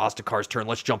going to be Ostakar's turn.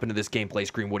 Let's jump into this gameplay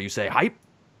screen. What do you say? Hype?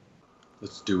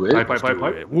 Let's do it. Hype.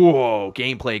 Whoa,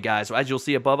 gameplay, guys. So as you'll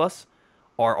see above us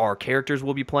are our characters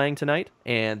we'll be playing tonight,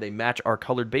 and they match our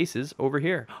colored bases over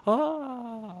here.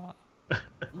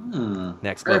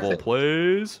 Next level Perfect.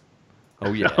 plays.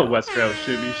 Oh, yeah. Westro,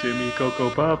 shimmy, Cocoa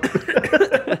Pop.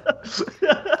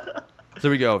 So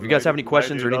there we go. If you guys have any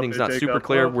questions or Light it up anything's and not take super off.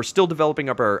 clear, we're still developing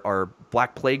up our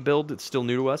Black Plague build. It's still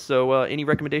new to us, so any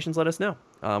recommendations, let us know.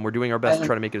 We're doing our best to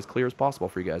try to make it as clear as possible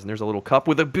for you guys. And there's a little cup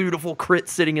with a beautiful crit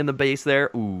sitting in the base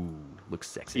there. Ooh, looks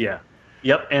sexy. Yeah.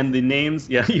 Yep, and the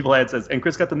names, Evil Head says, and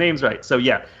Chris got the names right. So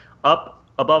yeah, up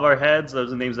above our heads, those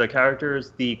are the names of the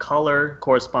characters. The color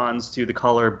corresponds to the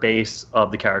color base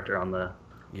of the character on the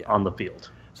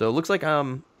field. So it looks like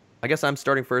I guess I'm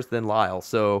starting first, then Lyle.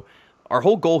 So our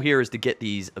whole goal here is to get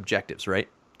these objectives, right?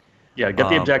 Yeah, get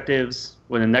the objectives.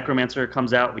 When the Necromancer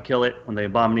comes out, we kill it. When the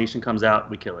Abomination comes out,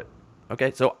 we kill it.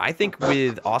 Okay, so I think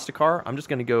with Ostakar, I'm just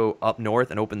going to go up north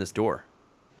and open this door.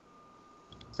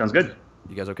 Sounds good.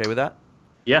 You guys okay with that?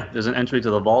 Yeah, there's an entry to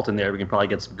the vault in there. We can probably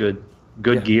get some good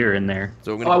gear in there.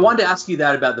 So I wanted to ask you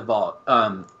that about the vault.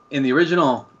 In the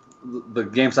original, the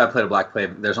games I played of Black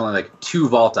Plague, there's only like 2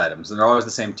 vault items, and they're always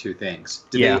the same 2 things.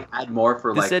 Did they add more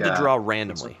for This like? said to draw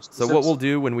randomly. So what we'll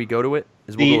do when we go to it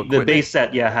is we'll go The equip base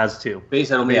set, has 2. Base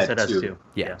set only Base had set has 2. 2.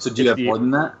 Yeah. So do you have more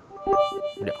than that?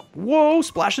 No. Whoa,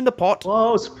 splash in the pot.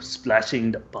 Whoa,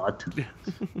 splashing the pot.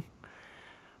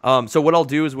 So what I'll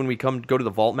do is when we go to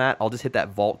the vault mat, I'll just hit that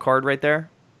vault card right there,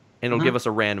 and it'll give us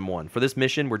a random one. For this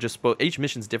mission, we're just each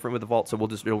mission's different with the vault, so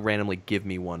it'll randomly give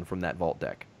me one from that vault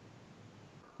deck.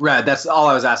 Right. That's all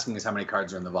I was asking is how many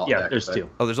cards are in the vault deck. There's 2.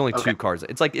 Oh, there's only 2 cards.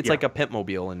 It's like a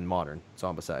Pimpmobile in modern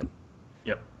Zombicide.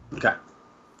 Yep. Okay.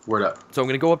 Word up. So I'm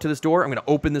gonna go up to this door. I'm gonna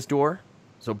open this door.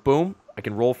 So boom, I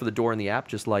can roll for the door in the app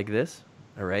just like this.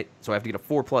 All right. So I have to get a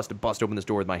 4+ to bust open this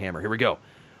door with my hammer. Here we go.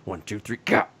 1, 2, 3,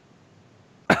 go.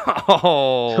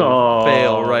 Oh,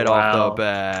 fail right off the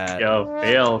bat.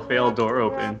 Yo, fail door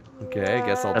open. Okay, I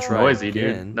guess I'll That's try noisy,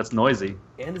 again. dude. That's noisy.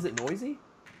 And is it noisy?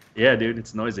 Yeah, dude,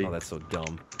 it's noisy. Oh, that's so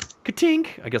dumb.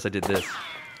 Ka-tink! I guess I did this.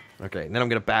 Okay, and then I'm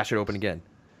going to bash it open again.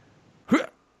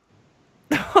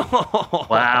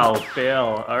 Wow,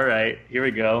 fail. All right, here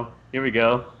we go.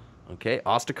 Okay,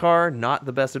 Ostakar, not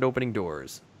the best at opening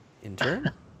doors. In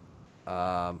turn?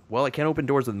 Well, I can't open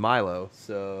doors with Milo,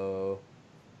 so...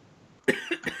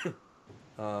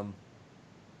 what am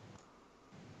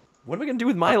I going to do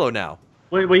with Milo now?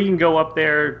 Well, you can go up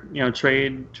there,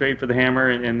 trade for the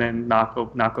hammer, and then knock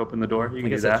open the door. You can I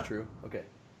guess do that. that's true. Okay.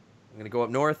 I'm going to go up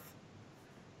north.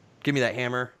 Give me that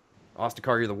hammer.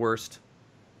 Ostakar, you're the worst.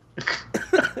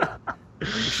 I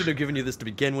should have given you this to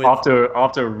begin with. Off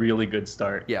to a really good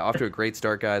start. Yeah, off to a great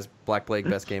start, guys. Black Plague,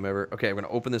 best game ever. Okay, I'm going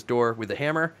to open this door with the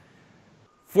hammer.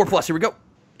 4+, here we go.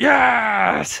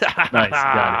 Yes! Nice,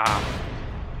 got it.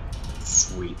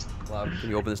 Sweet. Cloud, can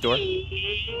you open this door?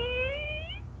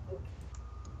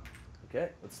 Okay,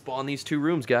 let's spawn these 2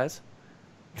 rooms, guys.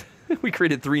 We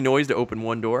created 3 noise to open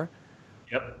 1 door.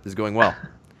 Yep. This is going well.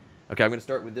 Okay, I'm going to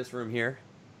start with this room here.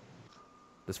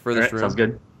 This furthest room. Sounds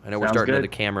good. I know we're Sounds starting good. at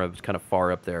the camera. It's kind of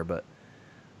far up there, but...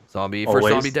 Zombie, Always.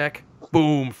 first zombie deck.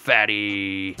 Boom,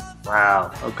 fatty.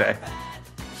 Wow. Okay.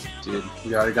 Dude,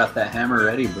 you already got that hammer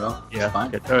ready, bro. Yeah. It's fine.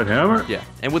 Get that hammer. Yeah,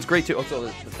 and what's great too, also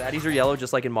the fatties are yellow,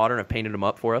 just like in Modern. I've painted them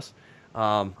up for us.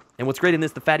 And what's great in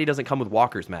this, the fatty doesn't come with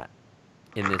walkers, Matt.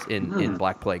 In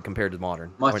Black Plague compared to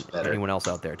Modern. Much or better. anyone else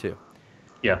out there too.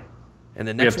 Yeah. And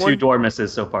the We next have one, 2 door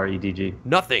misses so far, EDG.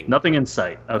 nothing. Nothing in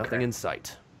sight. Okay. Nothing in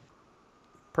sight.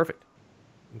 Perfect.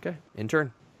 Okay, in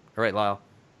turn. All right, Lyle.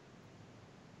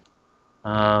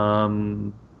 I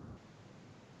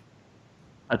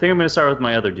think I'm gonna start with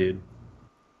my other dude.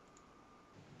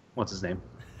 What's his name?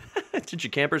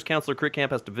 Attention campers, Counselor Crit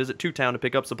Camp has to visit 2 town to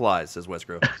pick up supplies, says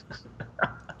Westgrove.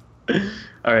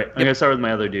 All right, I'm gonna start with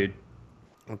my other dude.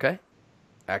 Okay.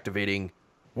 Activating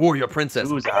Warrior Princess.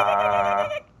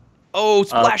 Ooza. Oh,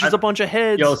 splashes a bunch of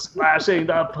heads. Yo, splashing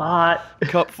the pot.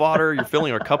 Cup fodder. You're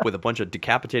filling our cup with a bunch of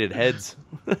decapitated heads.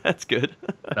 That's good.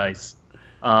 Nice.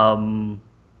 I think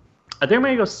I'm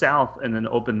gonna go south and then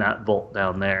open that vault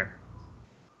down there.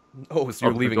 Oh, so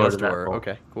you're Open the leaving door us to that door. vault.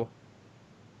 Okay, cool.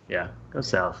 Yeah, go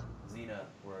south. Xena,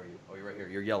 where are you? Oh, you're right here.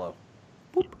 You're yellow.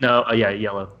 No, yeah,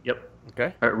 yellow. Yep.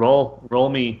 Okay. All right, roll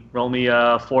me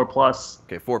 4+.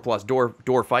 Okay, 4+.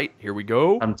 Door fight. Here we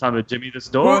go. I'm time to jimmy this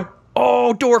door.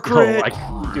 Oh, door crit.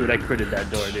 Dude, I critted that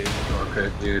door, dude. Door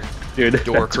crit, dude. Dude,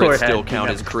 Door that door crits still had- count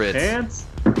didn't as have a crits. chance.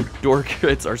 Door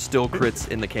crits are still crits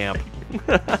in the camp.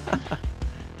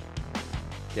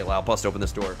 Okay, Lau, bust open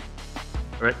this door.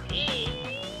 All right.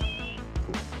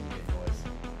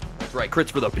 That's right,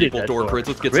 crits for the people, that door door. crits.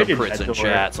 Let's get some Critted crits that in door.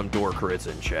 chat. Some door crits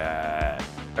in chat.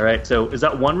 All right. So is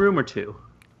that one room or two?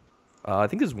 I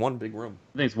think there's one big room.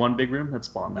 I think it's one big room. Let's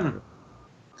spawn that. room.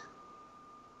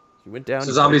 You went down. So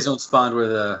you zombies played- don't spawn where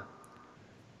the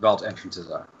vault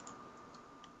entrances are.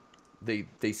 They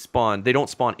spawn. They don't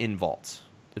spawn in vaults.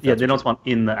 if Yeah, that's they what don't spawn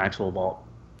in the actual vault.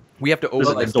 We have to This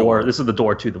open is the door. This is the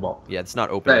door to the vault. Yeah, it's not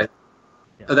open. Right.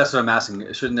 Oh, that's what I'm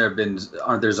asking. Shouldn't there have been?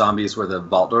 Aren't there zombies where the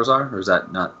vault doors are, or is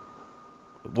that not?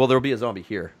 Well, there'll be a zombie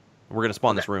here. We're gonna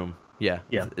spawn this room. Yeah.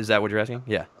 Yeah. Is that what you're asking?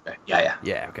 Yeah. Okay. Yeah.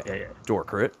 Yeah. Okay. Yeah, yeah. Door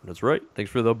crit. That's right.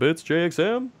 Thanks for the bits,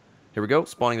 JXM. Here we go.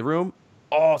 Spawning the room.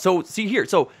 Oh, so see here.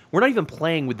 So we're not even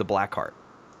playing with the black heart.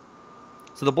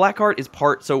 So the black heart is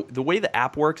part. So the way the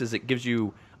app works is it gives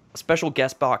you a special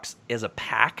guest box as a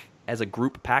pack, as a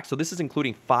group pack. So this is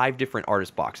including 5 different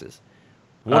artist boxes.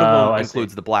 One of them I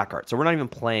includes see. the black heart. So we're not even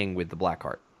playing with the black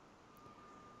heart.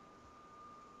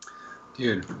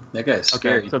 Dude, that guy's Okay,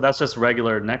 scary. so that's just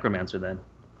regular necromancer then.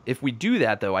 If we do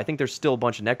that though, I think there's still a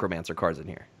bunch of necromancer cards in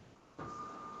here.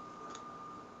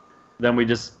 Then we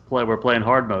just play. We're playing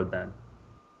hard mode then.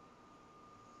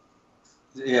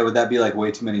 Yeah, would that be like way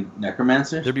too many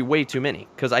necromancers? There'd be way too many.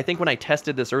 Because I think when I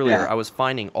tested this earlier, Yeah. I was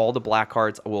finding all the black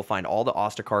cards. We'll find all the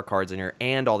Ostacar cards in here,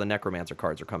 and all the necromancer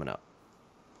cards are coming up.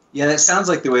 Yeah, that sounds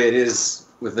like the way it is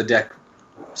with the deck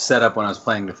set up when I was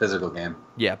playing the physical game.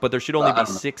 Yeah, but there should only I be don't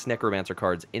know. 6 necromancer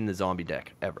cards in the zombie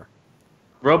deck ever.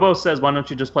 Robo says, "Why don't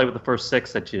you just play with the first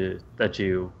 6 that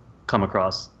you come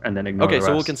across, and then ignore Okay, the so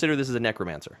we'll rest?" consider this as a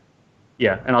necromancer.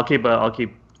 Yeah, and I'll keep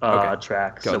Okay.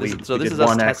 track. Go. So This, we so we this did is us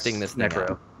 1x testing this thing necro.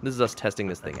 out. This is us testing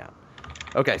this thing out.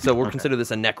 Okay, so we'll consider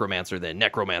this a necromancer then.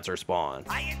 Necromancer spawn.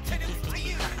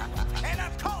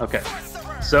 Okay,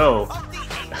 so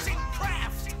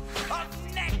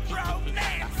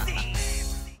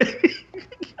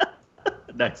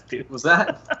nice dude. Was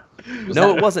that? Was No,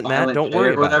 that it wasn't, Matt. Violent Don't J worry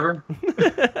or about whatever?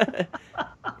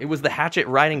 It was the hatchet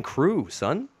riding crew,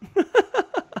 son.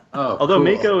 Oh, Although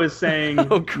cool. Mako is saying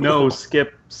Oh, cool. no,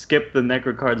 skip the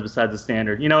necro cards besides the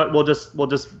standard. You know what? We'll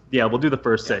do the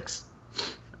first 6.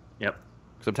 Yep.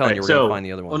 So I'm telling Right, you, we're so- going to find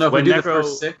the other Well, ones. no, if we When do the Necro-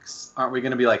 first 6, aren't we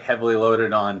going to be like heavily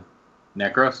loaded on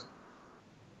necros?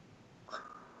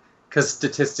 Because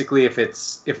statistically, if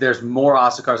there's more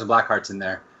Ossicars and Blackhearts in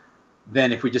there,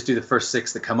 then if we just do the first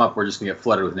 6 that come up, we're just going to get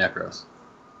flooded with necros.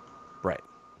 Right.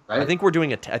 Right? I think we're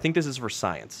doing I think this is for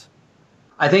science.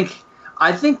 I think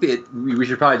that we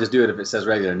should probably just do it if it says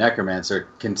regular necromancer,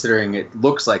 considering it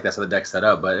looks like that's how the deck's set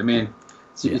up. But I mean,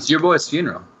 it's your boy's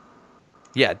funeral.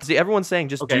 Yeah. See, everyone's saying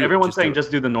just Okay, do. everyone's saying do it.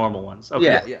 just do the normal ones. Okay.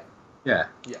 Yeah. Yeah. Yeah.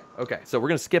 Yeah. Okay. So we're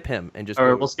gonna skip him and just. Or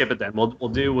go- we'll skip it then. We'll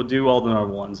do all the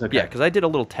normal ones. Okay. Yeah, because I did a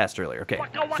little test earlier. Okay.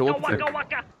 So we'll,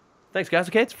 thanks, guys.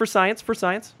 Okay, it's for science. For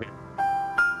science.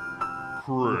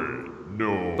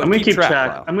 No. But I'm gonna keep track.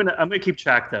 Lau. I'm gonna keep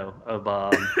track though of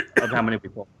how many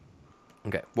people.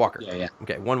 Okay, Walker. Yeah.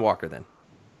 Okay, 1 Walker then.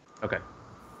 Okay.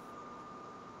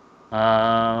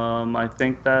 I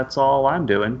think that's all I'm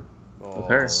doing with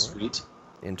her. Sweet.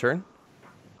 Intern.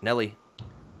 Nelly.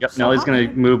 Yep. Nellie's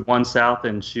gonna move 1 south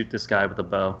and shoot this guy with a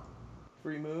bow.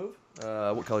 Free move.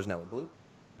 What color's Nelly? Blue.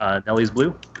 Nellie's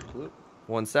blue. Blue.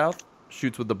 1 south.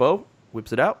 Shoots with the bow.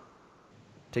 Whips it out.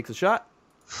 Takes a shot.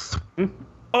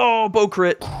 Oh, bow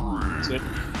crit.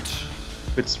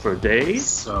 It's for days.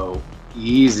 So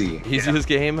easy. Easiest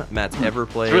game Matt's ever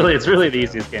played. It's really the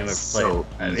easiest game I've So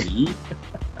played. easy.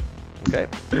 Okay.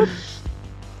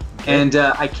 And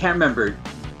I can't remember.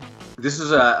 This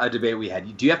is a debate we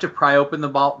had. Do you have to pry open the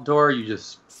vault door? Or you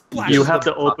just You have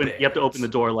to open. puppets. You have to open the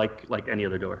door like any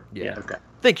other door. Yeah. Okay.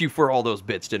 Thank you for all those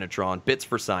bits, Dinatron. Bits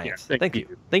for science. Yeah, thank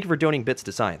you. Thank you for donating bits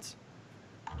to science.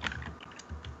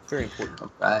 Very important.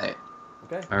 Right.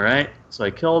 Okay. All right. So I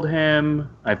killed him.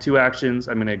 I have 2 actions.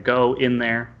 I'm gonna go in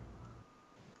there.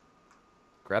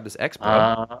 Grab this X,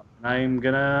 bro. I'm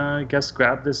gonna, I guess,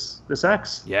 grab this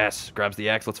X. Yes, grabs the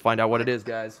X. Let's find out what it is,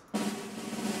 guys.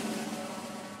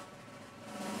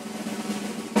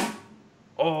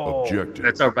 Oh, Objective.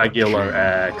 It's a regular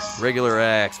X. regular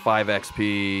X, 5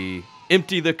 XP.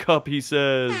 Empty the cup, he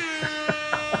says.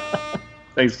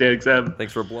 Thanks, JXM.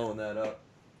 Thanks for blowing that up.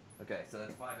 Okay, so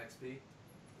that's 5 XP.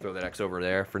 Throw that X over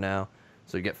there for now.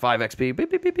 So you get 5 XP. Beep,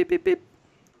 beep, beep, beep, beep, beep.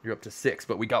 You're up to 6,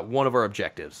 but we got one of our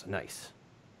objectives. Nice.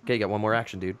 Okay, you got 1 more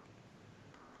action, dude.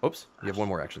 Oops, you have one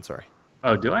more action. Sorry.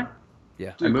 Oh, do I?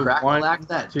 Yeah. Dude, I moved crack one,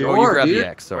 that two- door, Oh, you grabbed dude. the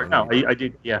X. Sorry. No, I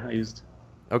did. Yeah, I used.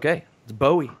 Okay, it's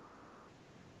Bowie.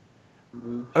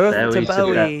 Bowie Earth to to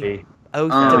Bowie. Bowie.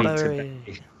 Earth Bowie to to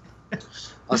Bowie.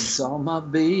 I saw my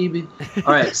baby.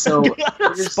 All right, so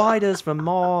Spiders from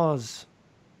Mars.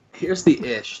 here's the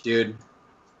ish, dude.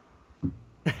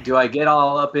 Do I get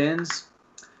all up ins?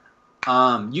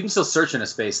 You can still search in a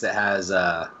space that has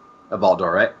a vault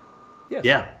door, right? Yes.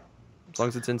 Yeah. As long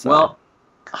as it's inside. Well,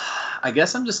 I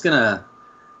guess I'm just gonna.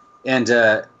 And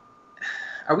are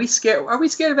we scared? Are we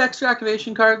scared of extra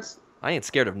activation cards? I ain't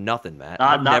scared of nothing, Matt. Not-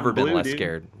 I've not never in been blue, less dude.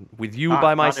 scared. With you Not-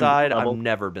 by my not in blue side, I've level.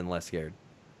 never been less scared.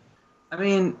 I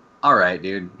mean, all right,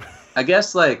 dude. I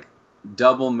guess like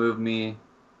double move me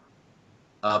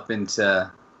up into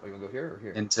Oh, you want to go here or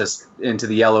here? into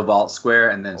the yellow vault square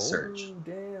and then search.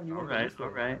 Damn. You All wanna go right. this way.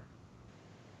 All right.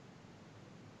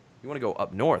 You want to go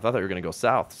up north? I thought you were going to go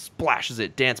south. Splashes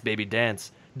it. Dance, baby,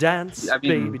 dance. Dance, I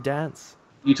mean- baby, dance.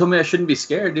 You told me I shouldn't be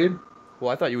scared, dude.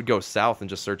 Well, I thought you would go south and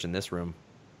just search in this room.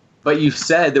 But you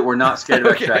said that we're not scared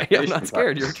of extra Okay, activation I'm not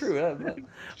scared. You're cards. true. Okay,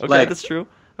 Like- that's true.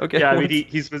 Okay. Yeah, I mean,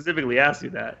 what's- he specifically asked you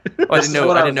that. Oh, I This didn't is know.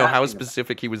 what I I didn't was know how asking about.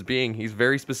 specific he was being. He's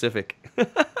very specific.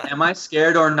 Am I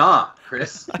scared or not,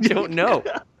 Chris? I don't know.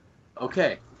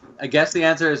 Okay. I guess the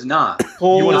answer is not.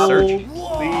 Holy wanna search?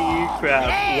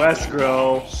 crap,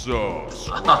 Westgrove. So,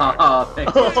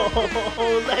 Thank you.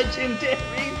 Oh,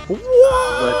 legendary!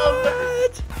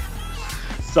 What?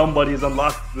 Somebody's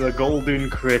unlocked the golden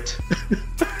crit.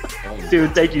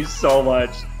 Dude, thank you so much.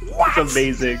 It's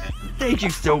amazing. Thank you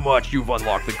so much. You've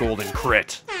unlocked the golden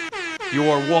crit. You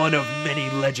are one of many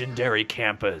legendary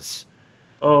campers.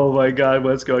 Oh my god,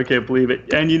 Westgrove, I can't believe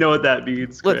it. And you know what that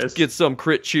means, Chris. Let's get some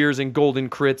crit cheers and golden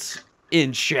crits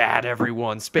in chat,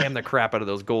 everyone. Spam the crap out of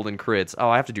those golden crits. Oh,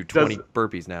 I have to do 20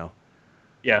 burpees now.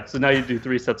 Yeah, so now you do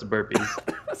 3 sets of burpees.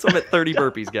 So I'm at 30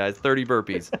 burpees, guys. 30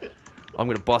 burpees. I'm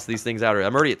going to bust these things out.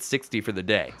 I'm already at 60 for the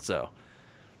day, so.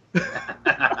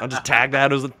 I'll just tag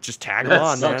that as just tag them That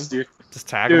on, sucks, man. dude. Just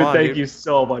tag Dude, them on, thank dude. you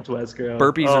so much, Westgrove.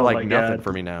 Burpees Oh are my like nothing God.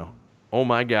 for me now. Oh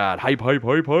my god. Hype, hype,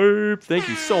 hype, hype. Thank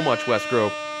you so much,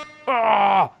 Westgrove.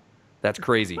 Ah! That's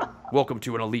crazy. Welcome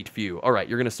to an elite view. All right,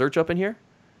 you're going to search up in here?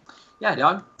 Yeah,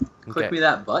 dog. Click Okay. me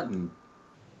that button.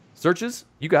 Searches,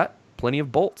 you got plenty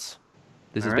of bolts.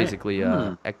 This is All right. basically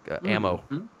ammo.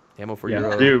 Ammo for Yeah,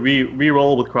 your... dude, we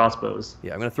roll with crossbows.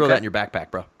 Yeah, I'm going to throw Okay. that in your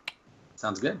backpack, bro.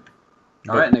 Sounds good.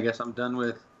 All right, and I guess I'm done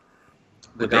with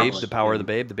The babe, goblin. the power of the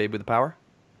babe with the power.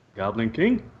 Goblin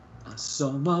King. I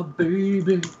saw my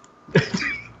baby.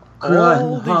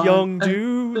 All the crying young hard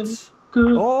dudes.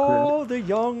 Good All the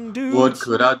young dudes. What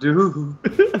could I do?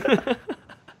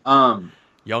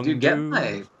 Young Dude, get dudes.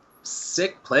 my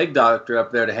sick plague doctor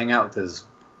up there to hang out with his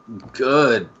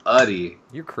good buddy.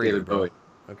 You're crazy, David bro. Bowie.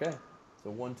 Okay. So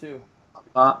 1, 2.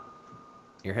 Uh,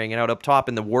 You're hanging out up top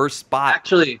in the worst spot.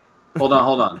 actually, hold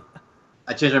on.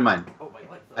 I changed my mind. Oh, my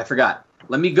light. I forgot.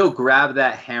 Let me go grab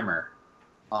that hammer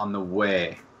on the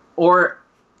way. Or,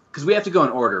 because we have to go in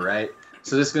order, right?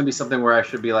 So this is going to be something where I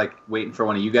should be like waiting for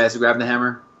one of you guys to grab the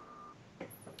hammer.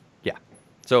 Yeah.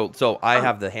 So I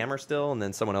have the hammer still, and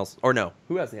then someone else. Or no,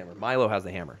 who has the hammer? Milo has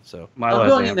the hammer. So Milo I'm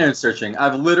has going the in there and searching.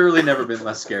 I've literally never been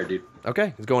less scared, dude.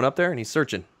 okay, he's going up there and he's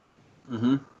searching.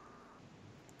 Mm-hmm.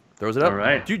 Throws it up. All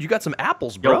right. Dude, you got some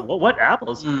apples, bro. Yo, what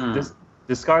apples? Mm.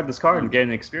 Discard this card and get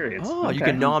an experience. Oh, you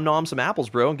Okay. can nom some apples,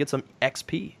 bro, and get some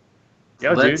XP.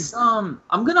 Yo, Let's, dude.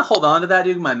 I'm going to hold on to that,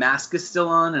 dude. My mask is still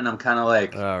on, and I'm kind of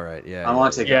like, All right, yeah. I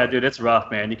want to take Yeah, it. dude, it's rough,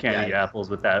 man. You can't Yeah. eat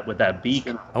apples with that beak.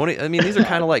 I mean, these are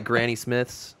kind of like Granny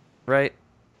Smiths, right?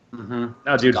 Mm-hmm.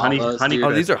 No, dude, honey, Gallas, honey. dude.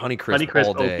 Oh, these are Honey Crisp Honey Crisp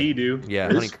all day. OP, dude. Yeah,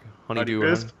 Crisp. honeydew.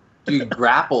 Crisp. Dude,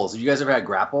 grapples. Have you guys ever had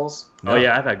grapples? No. Oh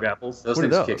yeah, I've had grapples. Those What are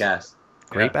things those? kick ass.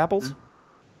 Grape apples?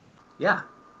 Yeah.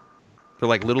 They're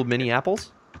like little mini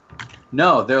apples?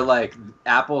 No, they're like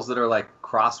apples that are like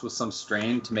crossed with some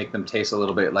strain to make them taste a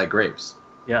little bit like grapes.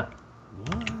 Yeah.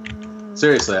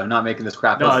 Seriously, I'm not making this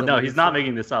crap No, up. no, he's not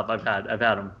making this up. I've had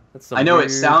them. That's some I know it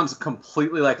weird- sounds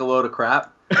completely like a load of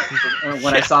crap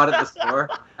when I saw it at the store.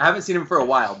 I haven't seen him for a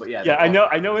while, but yeah. Yeah,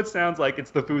 I know it sounds like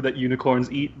it's the food that unicorns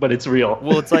eat, but it's real.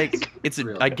 Well, it's like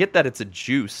Really? I get that it's a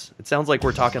juice. It sounds like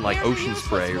we're talking like ocean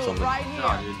spray or something. Right here.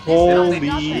 No, dude. Holy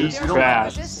There's no crap,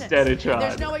 resistance. Stetitron.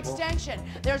 There's no extension.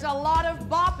 There's a lot of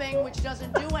bopping, which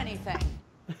doesn't do anything.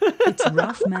 It's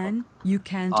rough, man. You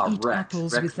can't Ah, eat wreck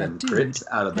apples them with that dude. grits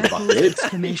out of the Apples, bucket.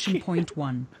 exclamation point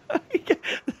one.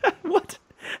 What?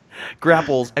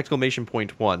 Grapples! Exclamation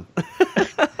point 1.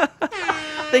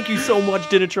 Thank you so much,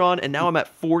 Dinatron. And now I'm at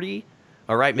 40.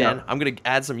 All right, man. Yeah. I'm gonna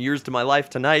add some years to my life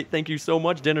tonight. Thank you so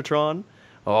much, Dinatron.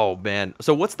 Oh man.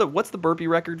 So what's the burpee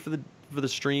record for the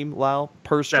stream, Lyle?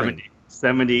 Per stream.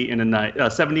 70 in a night.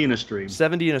 70 in a stream.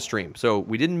 70 in a stream. So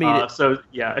we didn't meet it. So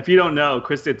yeah, if you don't know,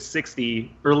 Chris did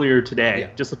 60 earlier today,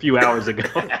 just a few hours ago.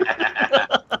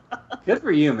 Good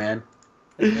for you, man.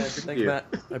 Thanks, Matt.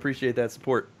 I appreciate that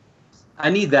support. I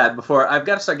need that before I've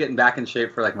got to start getting back in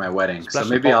shape for like my wedding. So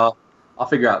maybe I'll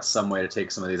figure out some way to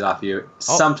take some of these off you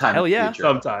sometime. Hell yeah. In the future.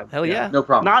 Sometime. Hell yeah. No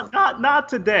problem. Not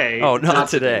today. Oh, not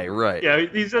today. Right. Yeah,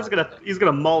 he's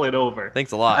gonna mull it over.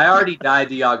 Thanks a lot. I already died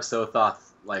to Yog Sothoth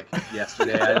like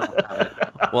yesterday. I don't have it.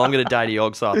 Well, I'm gonna die to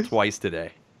Yogg-Sothoth twice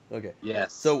today. Okay.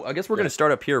 Yes. So I guess we're gonna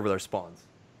start up here with our spawns.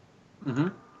 Mm-hmm.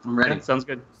 I'm ready. Yeah, sounds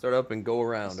good. Start up and go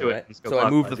around. Let's do it. Right? Let's go So I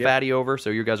moved the clockwise, fatty over, so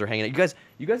you guys are hanging out.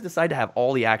 You guys decide to have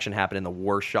all the action happen in the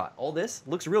worst shot. All this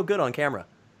looks real good on camera.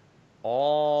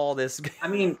 All this. I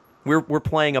mean, we're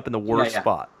playing up in the worst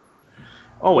spot.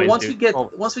 Always. once dude.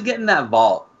 once we get in that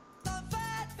vault,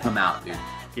 come out, dude.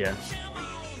 Yeah.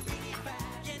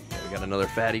 We got another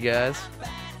fatty, guys.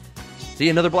 See,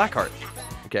 another black heart.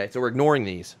 Okay, so we're ignoring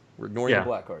these. We're ignoring the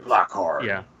black heart. Black heart.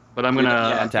 Yeah. But I'm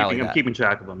keeping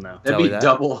track of them now. That'd Tally be that.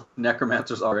 double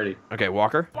necromancers already. Okay,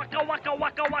 Walker.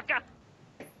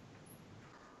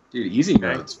 Dude, easy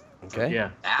modes. Okay. Yeah.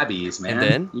 Abbeys, man. And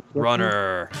then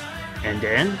runner. And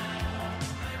then.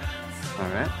 All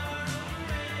right.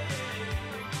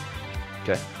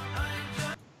 Okay.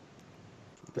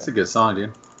 That's a good song,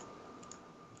 dude.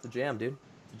 It's a jam, dude.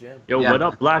 It's a jam. Yo, Yeah. what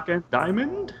up, Black and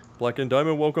Diamond? Black and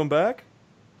Diamond, welcome back.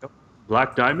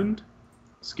 Black Diamond,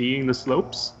 skiing the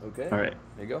slopes. Okay. All right.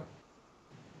 There you go.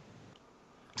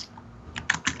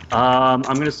 I'm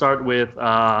gonna start with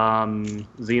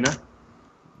Xena.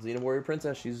 Xena Warrior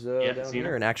Princess, she's down Xena.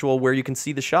 here. An actual where you can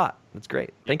see the shot. That's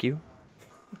great. Thank you.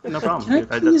 No problem. Can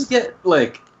I dude. please get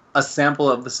like a sample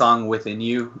of the song Within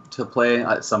You to play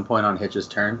at some point on Hitch's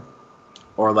turn?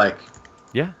 Or like,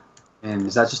 Yeah. and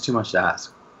is that just too much to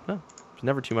ask? No, it's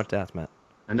never too much to ask, Matt.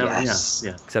 I never, Yes.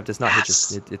 yeah. Except it's not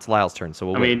Hitch's. It's Lyle's turn, so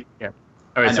we'll I wait. mean, yeah.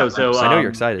 All right, I know, so I know you're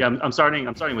excited. Yeah, I'm starting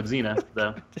with Xena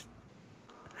though.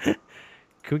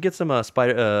 Can we get some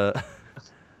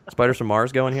Spiders from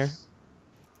Mars going here?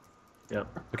 Yep.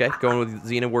 Okay, going with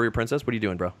Xena Warrior Princess. What are you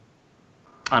doing, bro?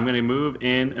 I'm gonna move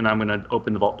in and I'm gonna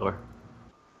open the vault door.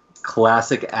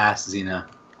 Classic ass Xena.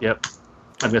 Yep.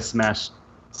 I'm gonna smash.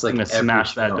 It's like I'm gonna every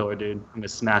smash that show. door, dude. I'm gonna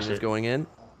smash Xena's it. going in.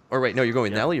 Or wait, no, you're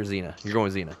going with Nelly or Xena? You're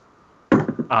going with Xena.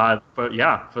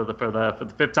 For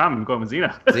the fifth time, I'm going with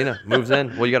Xena. Xena moves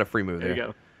in. Well, you got a free move There there.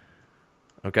 you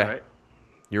go. Okay, All right.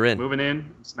 you're in. Moving in,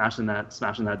 smashing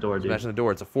that door, dude. Smashing the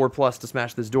door. It's a 4+ to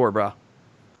smash this door, bro.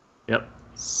 Yep.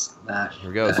 Smash.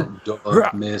 Here goes. that door,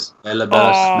 Miss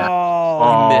Elabella.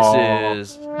 Oh, he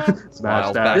misses. Smash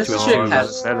Lyle's that. back This to chick his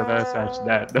has- Smash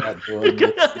that. That door, Miss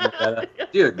Elabella.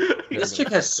 Dude, this chick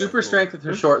has super strength with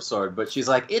her short sword, but she's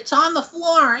like, it's on the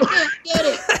floor. I can't get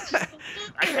it.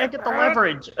 I can't get the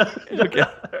leverage. Okay.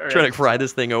 Trying to pry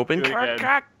this thing open. Do it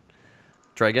again.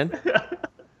 Try again.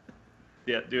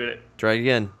 Yeah, do it. Try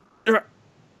again.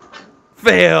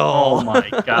 Fail. Oh my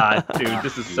god, dude,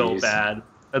 this is so Jeez. bad.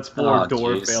 That's 4 Oh, door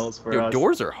jeez. fails for Yo, us.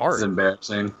 doors are It's hard.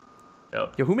 embarrassing.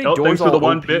 Yep. Yo, who made Oh, doors thanks for the all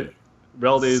one OP? bit.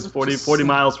 Reld is 40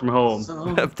 miles from home.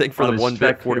 Thank for On the his 1 bit,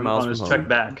 check- 40 miles on from his home. check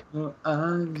back. Okay.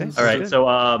 All right, good.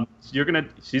 so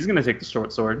she's gonna take the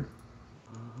short sword.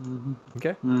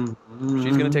 Okay. Mm-hmm.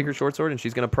 She's gonna take her short sword and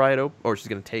she's gonna pry it open, or she's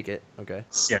gonna take it. Okay.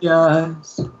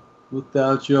 Yes,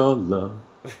 without your love.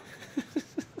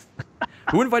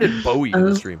 Who invited Bowie to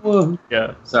the stream?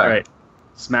 Yeah. Sorry. All right.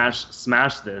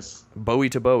 Smash this. Bowie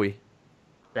to Bowie.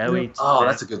 Bowie. Oh,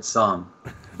 that's a good song.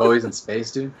 Bowie's in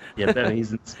space, dude. Yeah,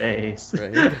 Bowie's in space.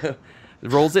 Right.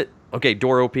 Rolls it. Okay,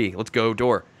 door OP. Let's go,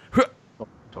 door.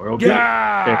 Door open.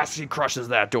 Yeah, she crushes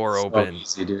that door So open.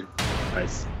 easy, dude.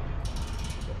 Nice.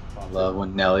 I love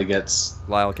when Nelly gets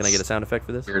Lyle, can I get a sound effect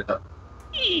for this? geared up.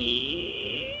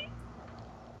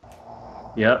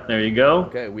 Yep, there you go.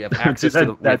 Okay, we have access to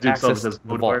the, we that have dude access says to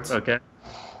the vault. Okay.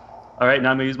 All right,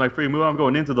 now I'm gonna use my free move. I'm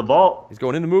going into the vault. He's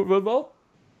going in the vault.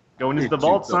 Going into the Dude,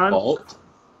 vault, the son. vault?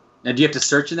 Now, do you have to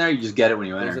search in there? Or you just get it when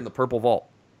you He's enter. in the purple vault.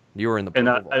 You were in the And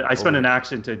purple vault. I spent Over. an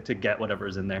action to get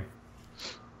whatever's in there.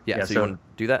 Yeah, yeah, so you so- want to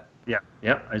do that? Yeah.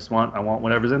 Yep. I want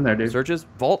whatever's in there, dude. Searches,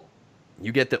 vault.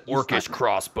 You get the Orcish fine.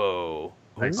 crossbow.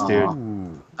 Nice, Aw. dude.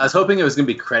 Ooh. I was hoping it was gonna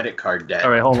be credit card debt. All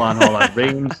right, hold on.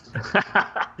 Ranged.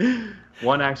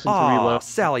 One action to Aw, reload.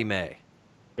 Sally Mae.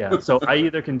 Yeah. So I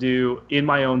either can do in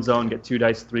my own zone, get 2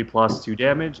 dice, 3+ 2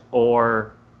 damage,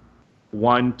 or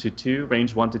 1 to 2,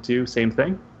 range 1 to 2, same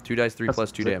thing. 2 dice, 3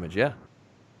 plus 2 That's- damage, yeah.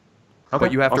 Okay,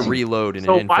 But you have awesome. to reload in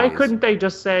So an in why phase. couldn't they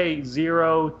just say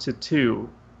 0 to 2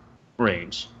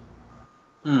 range?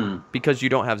 Hmm. Because you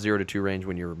don't have 0 to 2 range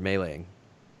when you're meleeing.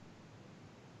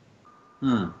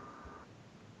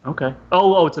 Okay.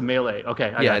 Oh, it's a melee.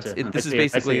 Okay, I Yeah, gotcha. this is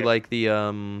basically like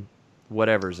the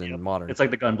whatever's in modern. It's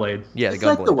like the gunblade. Yeah, the It's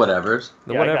gunblade. like the whatevers.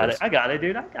 The Yeah, whatevers. I got it,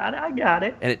 dude. I got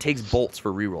it. And it takes bolts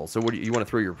for reroll. So what do you want to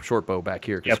throw your short bow back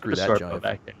here? Yeah, Screw put the that short bow jive.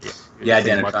 back there. Yeah,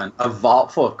 Pretty Danatron. A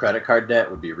vault full of credit card debt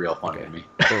would be real fun to me.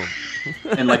 Boom.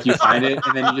 And like you find it,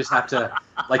 and then you just have to,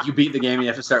 like you beat the game, and you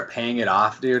have to start paying it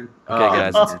off, dude. Okay,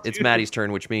 guys, Oh, it's dude. Maddie's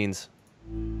turn, which means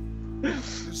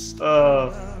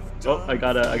I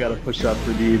gotta push up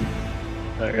for Dean.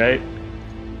 All right.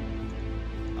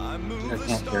 I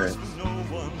can't hear it.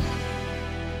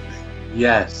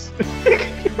 Yes.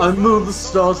 I move the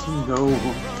stars from no one.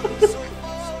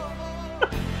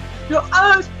 Your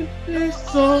eyes can be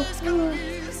so good.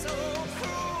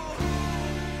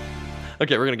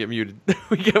 okay, we're gonna get muted.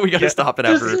 we gotta stop it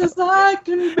after. Just as I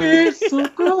can be so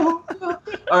cool. All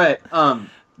right.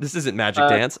 This isn't Magic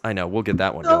Dance. I know. We'll get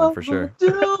that one going for sure.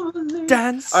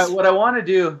 Dance. All right. What I want to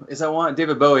do is I want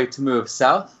David Bowie to move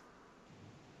south,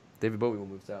 David Bowie will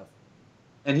move south.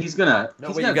 and he's gonna. No,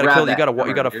 he's wait. gonna You gotta grab kill. that You got a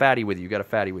hammer, dude. fatty with you. You got a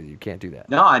fatty with you. You can't do that.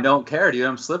 No, I don't care, dude.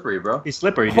 I'm slippery, bro. He's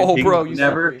slippery. Dude. Oh, He- bro, you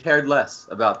Never slippery. cared less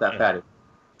about that fatty.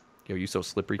 Yo, you so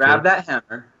slippery. Grab kid. that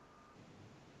hammer.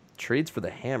 Trades for the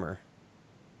hammer.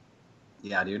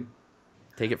 Yeah, dude.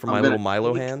 Take it from I'm my gonna little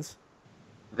Milo take- hands.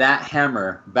 That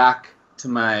hammer back to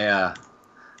my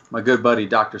my good buddy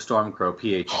Dr. Stormcrow,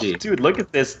 PhD. Dude, look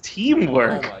at this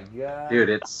teamwork. my god. Dude,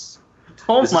 it's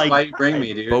Oh this my is why you god. bring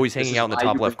me, dude. Bowie's This hanging is out in the why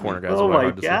top you left bring corner, me. guys. Oh It's my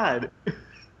hard to see. god.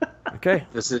 Okay.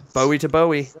 This is Bowie to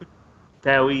Bowie.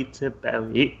 Bowie to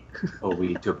Bowie.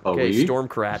 Bowie to Bowie. Okay,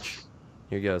 Stormcratch.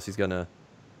 Here he goes. He's gonna.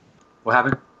 What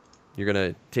happened? You're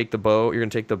gonna take the bow. You're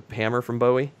gonna take the hammer from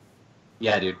Bowie.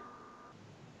 Yeah, dude.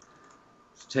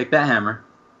 So take that hammer,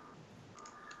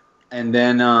 and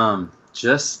then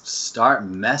just start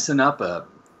messing up a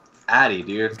Addy,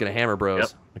 dude. He's gonna hammer bros. Yep.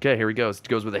 Okay, here he goes. He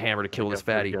goes with a hammer to kill this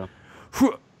There we fatty. go.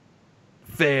 Fail.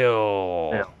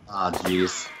 Fail. Oh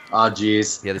jeez. Oh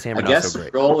jeez. Yeah, this hammer I not guess so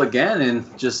great. roll again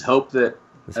and just hope that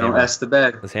This I don't hammer- S the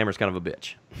bed. This hammer's kind of a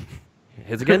bitch.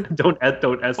 Hits again. Don't S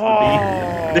the B.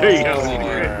 Oh. There you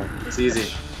go. It's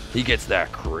easy. He gets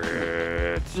that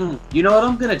crit. You know what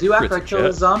I'm gonna do after Crits I kill the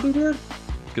chat. zombie, dude?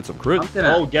 Get some I'm crits.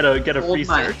 gonna Oh, get a free hold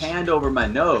my search. hand over my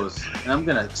nose and I'm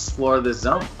gonna explore this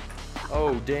zone.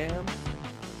 Oh damn.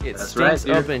 It That's stinks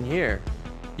right, dude. up in here.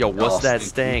 Yo, what's Oh, that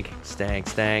stinky. stank?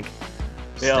 Stank.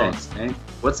 Yeah. Stank.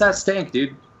 What's that stank,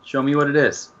 dude? Show me what it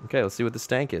is. Okay, let's see what the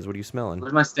stank is. What are you smelling?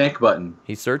 Where's my stank button?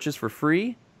 He searches for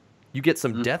free. You get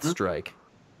some death strike.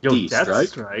 Yo, D Death strike?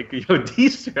 Strike. Yo, D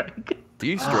Strike.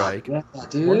 D strike. Yeah, One base,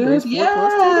 dude. 4+2 Yeah.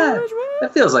 damage, what?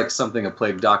 That feels like something a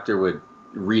plague doctor would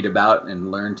read about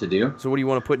and learn to do. So what do you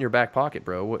want to put in your back pocket,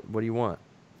 bro? What do you want?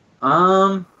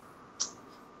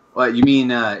 What you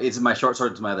mean? It's my short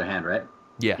sword to my other hand, right?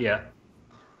 Yeah. Yeah.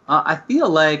 I feel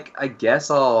like I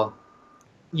guess I'll.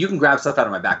 You can grab stuff out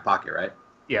of my back pocket, right?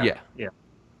 Yeah. Yeah. Yeah.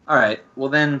 All right. Well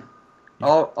then,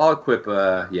 I'll equip.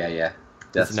 Yeah.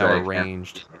 This is now a Strike, yeah.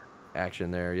 ranged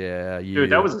action there. Yeah. You.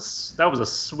 Dude, that was a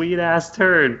sweet ass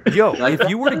turn. Yo, Like if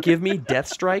you were to give me death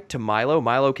strike to Milo,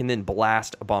 Milo can then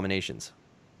blast abominations.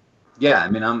 Yeah, I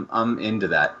mean, I'm into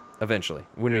that. Eventually,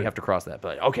 when we have to cross that.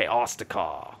 But okay,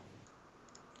 Ostacar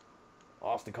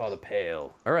the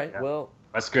Pale. All right. Yeah. Well,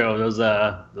 Let's go. Those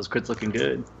crits looking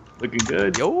good. Looking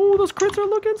good. yo, those crits are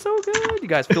looking so good. You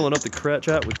guys filling up the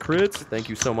chat with crits. Thank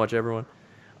you so much, everyone.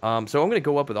 So I'm gonna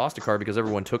go up with Ostacar because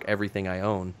everyone took everything I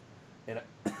own. And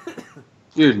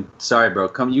Dude, sorry, bro.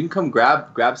 You can come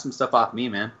grab some stuff off me,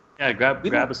 man. Yeah, grab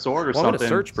a sword or well, I'm something. gonna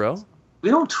search, bro. We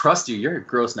don't trust you. You're a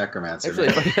gross necromancer. Actually,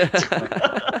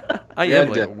 man. I Yeah, am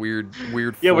like yeah. a weird.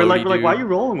 Yeah, we're like, floaty why are dude you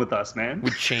rolling with us, man?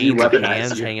 with chains and weaponize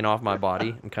hands you. hanging off my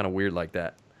body. I'm kind of weird like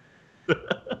that.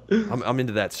 I'm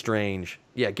into that strange.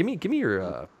 Yeah, give me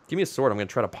a sword. I'm gonna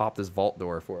try to pop this vault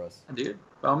door for us. Dude,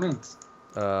 by all means.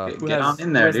 Who Get has, on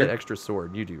in there, who has dude. that extra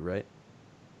sword? You do, right?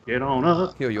 Get on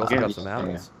up. Yo, you also Yeah. got some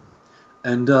apples.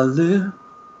 And I live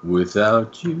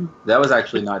without you. That was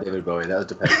actually not David Bowie. That was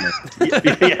Depeche Mode.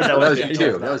 Yeah, that was you you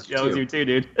too. That was you That was too. you too,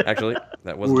 dude. Actually,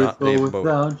 that was With not or David Bowie.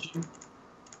 without you.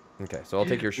 Okay, so I'll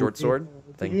take your short sword.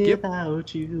 Thank you.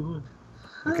 Without you.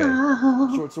 Okay,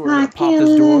 short sword. I'm gonna pop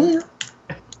this door.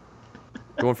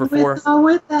 Going for 4.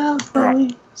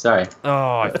 Sorry.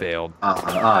 Oh, I failed.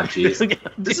 Jeez.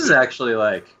 This is actually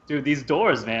like. Dude, these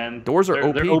doors, man. Doors are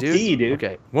OP, they're OP, dude.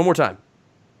 Okay, one more time.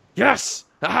 Yes.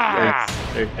 Ah!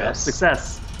 There you go. Yes.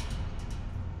 Success.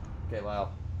 Okay,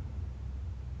 Lyle.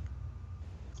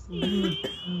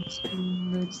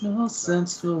 Makes no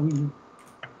sense to me.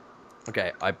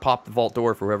 Okay, I popped the vault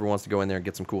door for whoever wants to go in there and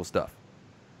get some cool stuff.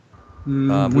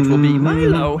 Which will be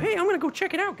Milo. Hey, I'm gonna go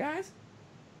check it out, guys.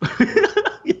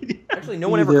 Actually, no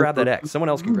one ever grabbed that X. Someone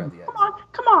else can grab the X.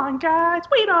 Come on, guys.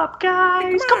 Wait up,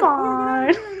 guys. Come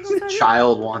on.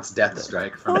 Child wants Death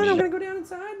Strike from me. I'm gonna go down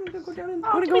inside. I'm gonna go down. I'm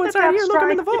gonna go inside here. Look,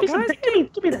 I'm in the vault, guys.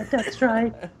 Give me that Death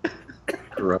Strike.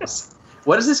 Gross.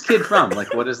 What is this kid from?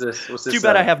 Like, what is this? What's this? Too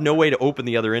bad I have no way to open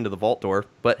the other end of the vault door.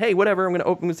 But hey, whatever. I'm gonna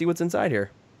open and see what's inside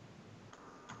here.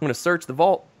 I'm gonna search the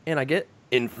vault, and I get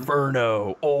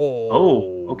Inferno.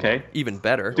 Oh, okay. Even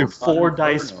better. Do 4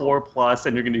 dice, 4+,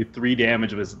 and you're gonna do 3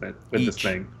 damage with this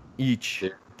thing. Each.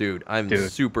 Dude, I'm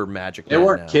super magic. They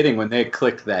weren't kidding when they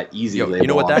clicked that easy label. You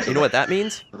know what that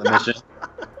means? For the mission.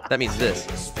 That means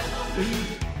this.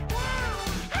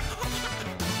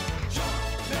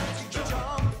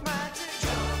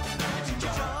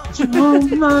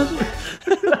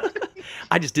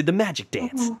 I just did the magic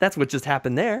dance. That's what just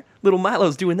happened there. Little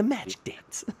Milo's doing the magic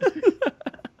dance.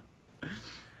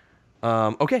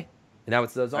 Okay. Now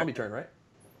it's the zombie turn, right?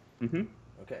 Mm-hmm.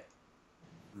 Okay.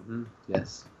 Mm-hmm.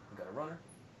 Yes. We got a runner.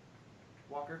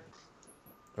 Walker.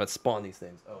 Let's spawn these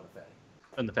things. Oh, the fatty.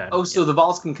 And the fatty. Oh, so the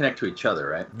vaults can connect to each other,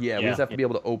 right? Yeah, we just have to be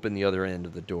able to open the other end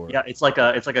of the door. Yeah, it's like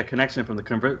a connection from the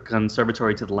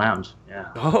conservatory to the lounge. Yeah.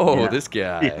 Oh, this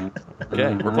guy.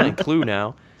 Okay, we're playing Clue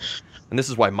now. And this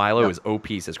is why Milo is OP,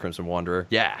 says Crimson Wanderer.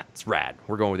 Yeah, it's rad.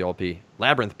 We're going with the LP.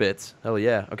 Labyrinth bits. Hell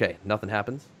yeah. Okay, nothing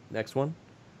happens. Next one.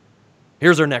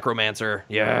 Here's our Necromancer.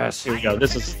 Yes. Here we go.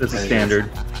 This is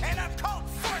standard.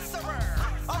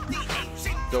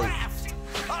 So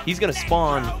he's gonna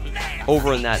spawn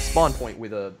over in that spawn point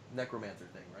with a Necromancer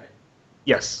thing, right?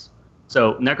 Yes.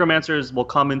 So Necromancers will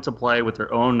come into play with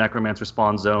their own Necromancer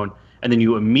spawn zone, and then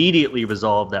you immediately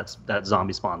resolve that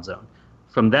zombie spawn zone.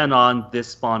 From then on, this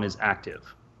spawn is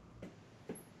active.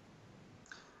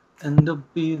 And I'll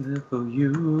be there for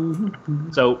you.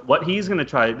 So what he's going to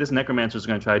try, this Necromancer is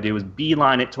going to try to do, is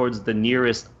beeline it towards the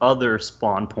nearest other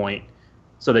spawn point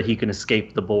so that he can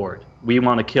escape the board. We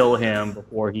want to kill him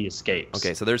before he escapes.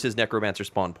 Okay, so there's his Necromancer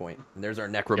spawn point. And there's our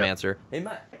Necromancer. Yep. Hey,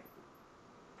 Matt.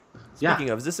 Speaking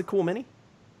of, is this a cool mini?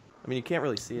 I mean, you can't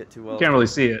really see it too well. You can't really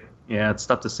see it. Yeah, it's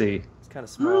tough to see. It's kind of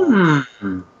small.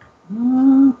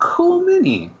 Cool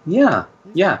mini. Yeah.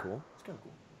 Yeah. Cool. It's kind of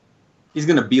cool. He's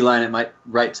going to beeline it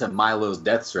right to Milo's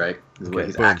Death Strike. Is what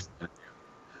he's actually going to do.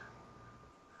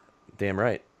 Damn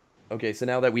right. Okay, so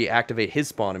now that we activate his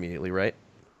spawn immediately, right?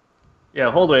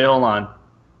 Yeah, hold on.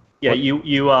 Yeah,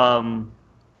 what?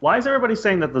 Why is everybody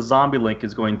saying that the zombie link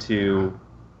is going to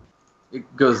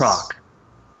proc?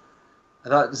 I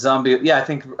thought zombie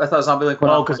link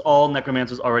went Oh, because all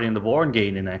Necromancers already in the board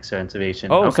gain an extra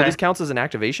activation. Oh, so this counts as an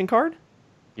activation card?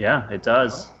 Yeah, it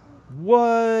does.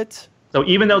 What? So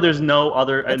even though there's no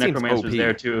other Necromancers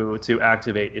there to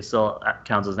activate, it still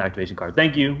counts as an activation card.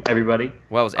 Thank you, everybody.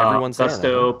 Wow, was everyone saying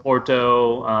Gusto, that?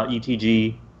 Porto,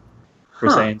 ETG for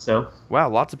saying so.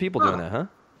 Wow, lots of people doing that, huh?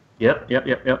 Yep.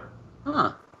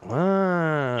 Huh.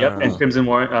 Wow. Yep, and Crimson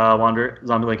Wanderer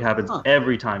Zombie Link happens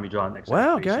every time you draw an extra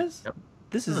activation. Guys. Yep.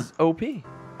 This is OP.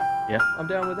 Yeah. I'm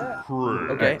down with that.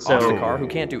 Okay, so Ostacar, who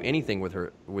can't do anything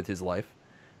with his life.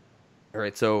 All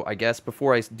right, so I guess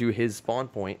before I do his spawn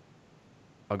point,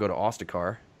 I'll go to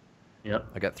Ostacar. Yep.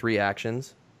 I got 3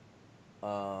 actions.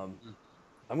 I'm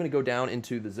going to go down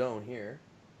into the zone here.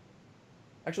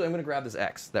 Actually, I'm going to grab this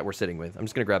X that we're sitting with. I'm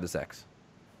just going to grab this X.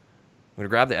 I'm going to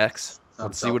grab the X.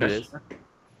 Let's see what it is.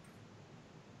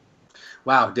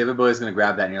 Wow, David Bowie's going to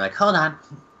grab that, and you're like, hold on.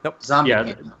 Nope. Zombie.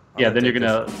 Yeah, then you're going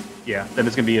to... Yeah, then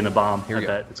it's going to be in a bomb. Here we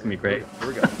go. It's going to be great. Here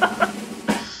we go.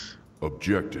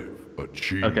 Objective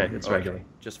achieved. Okay, it's regular. Okay,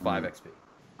 just 5 XP.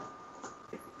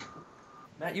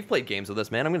 Matt, you've played games with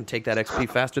us, man. I'm going to take that XP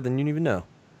faster than you even know.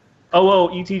 Oh,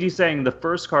 ETG saying the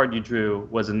first card you drew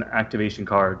was an activation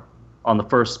card on the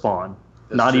first spawn.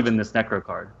 Not even this Necro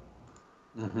card.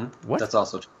 Mm-hmm. What? That's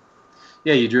also true.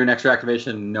 Yeah, you drew an extra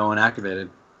activation, no one activated.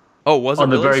 Oh, was it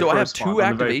really? So I have spawn, 2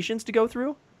 activations to go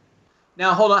through?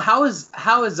 Now, hold on. How is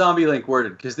Zombie Link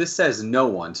worded? Because this says no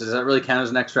one. So does that really count as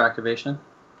an extra activation?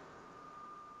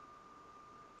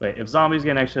 Wait, if zombies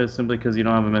get an extra simply because you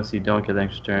don't have a mess, you don't get an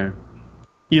extra turn.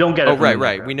 You don't get it. Oh,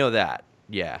 right. We know that.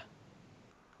 Yeah.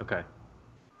 Okay.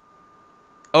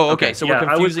 Oh, okay. So we're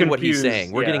confusing what he's confused.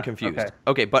 saying. We're getting confused.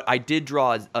 Okay, but I did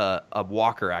draw a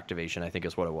Walker activation, I think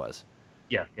is what it was.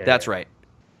 Yeah. That's right.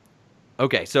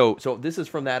 Okay, so this is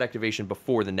from that activation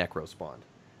before the Necro spawned.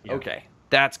 Yeah. Okay,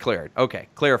 that's cleared. Okay,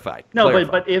 clarified. No,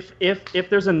 clarified. but if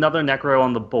there's another Necro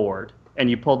on the board and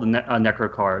you pull the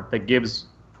Necro card that gives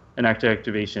an extra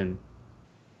activation,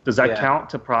 does that count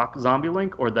to proc Zombie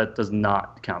Link, or that does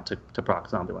not count to proc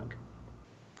Zombie Link?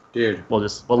 Dude, we'll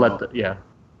let the you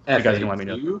guys can let me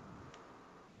know.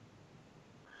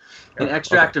 An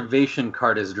extra activation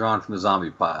card is drawn from the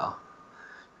zombie pile.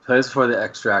 plays for the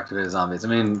extra activated zombies. I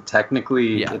mean,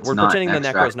 technically, Yeah, it's we're not pretending an the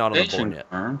extra Necro's not on the board activation yet.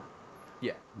 turn,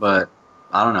 Yeah. but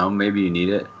I don't know. Maybe you need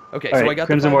it. Okay, All so right, I got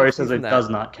Crimson the Warrior final says from it that. does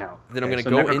not count. Then I'm Okay, gonna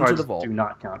so go Necro into cards the vault. Do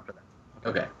not count for that.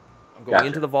 Okay. I'm going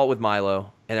into the vault with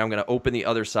Milo, and I'm going to open the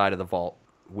other side of the vault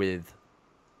with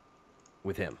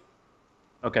him.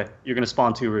 Okay, you're gonna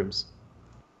spawn 2 rooms.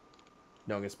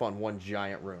 No, I'm going to spawn one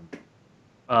giant room.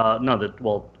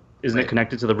 No, isn't it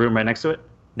connected to the room right next to it?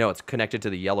 No, it's connected to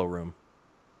the yellow room.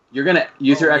 You're gonna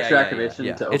use your yeah, extra yeah, activation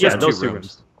yeah. to It's open just those two two rooms.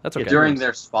 rooms. That's okay. during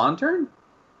their spawn turn.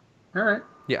 All right.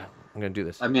 Yeah, I'm going to do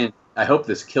this. I mean, I hope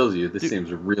this kills you. This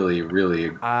seems really,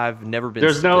 really. I've never been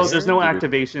There's no scared.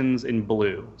 activations in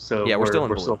blue, so Yeah, we're still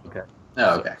in blue. okay.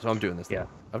 Oh, okay. So I'm doing this. Yeah. Thing.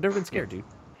 I've never been scared, dude.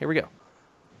 Here we go.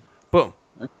 Boom.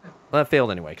 Okay. Well, that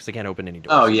failed anyway, because I can't open any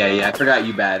doors. Oh yeah. I forgot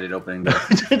you bad at opening doors.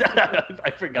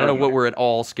 I forgot. I don't know what we're at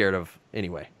all scared of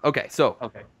anyway. Okay, so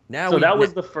Okay. now So we that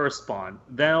was the first spawn.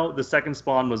 Now the second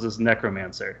spawn was this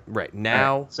Necromancer. right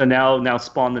now. Alright, so now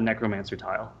spawn the Necromancer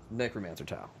tile. Necromancer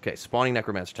tile. Okay, spawning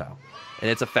Necromancer tile, and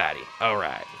it's a fatty. All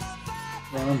right.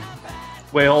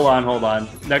 Wait, hold on.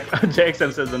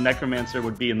 JXM says the Necromancer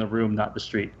would be in the room, not the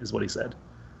street, is what he said.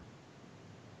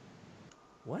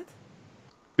 What?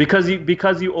 Because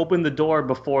you opened the door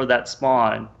before that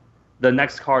spawn, the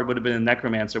next card would have been a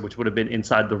Necromancer, which would have been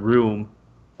inside the room.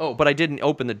 Oh, but I didn't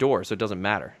open the door, so it doesn't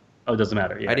matter. Oh, it doesn't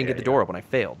matter. Yeah, I didn't get the door open. I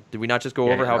failed. Did we not just go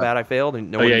Yeah, over yeah. how bad I failed?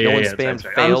 And no Oh, one, yeah, no one yeah, spammed that's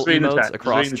right. I'm fail just reading the emotes chat. Just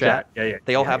across reading the chat. chat. Yeah.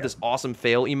 They all have Yeah. this awesome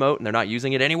fail emote, and they're not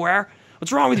using it anywhere.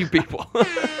 What's wrong with you people? What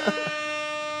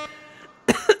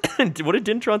did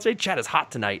Dintron say? Chat is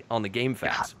hot tonight on the Game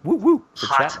Facts. Woo woo. For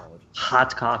chat knowledge.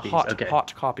 Hot copies. Hot, Okay.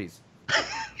 hot copies.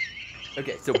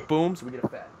 Okay, so boom, so we get a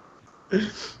fat.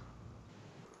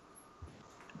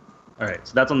 All right,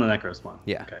 so that's on the Necro spawn.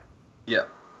 Yeah. Okay. Yeah.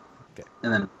 Okay.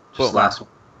 And then Boom. just last one.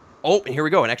 Oh, and here we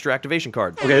go, an extra activation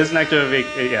card. Okay, this is an active.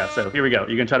 Yeah. So here we go.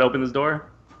 You gonna try to open this door?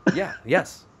 Yeah,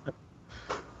 yes.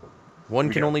 One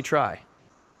we can go. only try.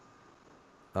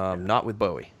 Not with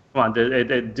Bowie. Come on,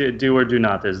 do or do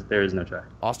not. There is no try.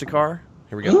 Ostacar,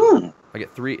 here we go. I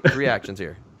get three actions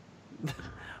here.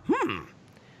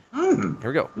 Here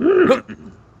we go.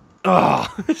 Oh,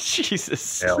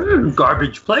 Jesus.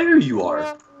 Garbage player you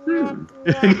are.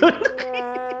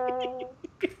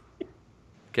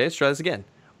 Okay, let's try this again.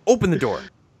 Open the door.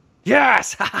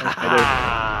 Yes! All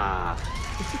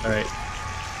right.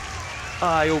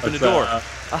 I opened the Let's, door.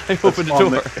 I opened the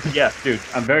spawn door. Yeah, dude,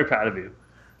 I'm very proud of you.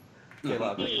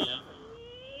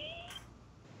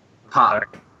 Pop. All right,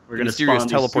 we're The gonna mysterious spawn these two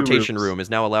teleportation rooms. room is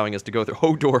now allowing us to go through.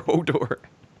 Oh, door.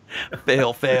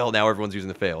 Fail, fail. Now everyone's using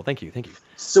the fail. Thank you.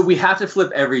 So we have to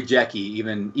flip every Jackie,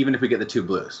 even if we get the 2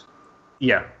 blues.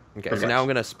 Yeah. Okay, pretty so now much. I'm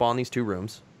going to spawn these 2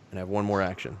 rooms and have one more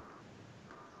action.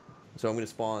 So I'm going to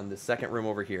spawn the second room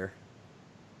over here.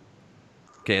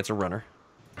 Okay, it's a runner.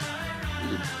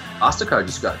 Ostacar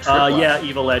just got tripped. Yeah,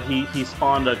 Evil Ed. He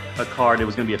spawned a card. It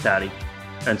was gonna be a fatty,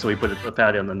 and so he put a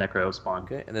fatty on the Necro spawn.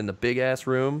 Okay, and then the big ass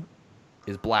room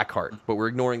is Blackheart, but we're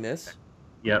ignoring this.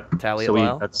 Yep. Tally so it,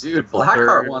 Lyle? that's Dude, the Blackheart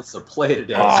third- wants to play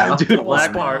today. Oh, dude, Double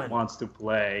Blackheart spawn. wants to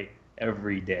play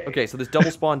every day. Okay, so this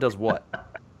double spawn does what?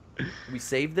 We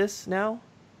save this now?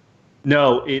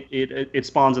 No, it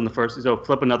spawns in the first. So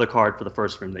flip another card for the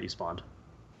first room that you spawned.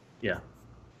 Yeah.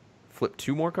 Flip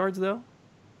 2 more cards though?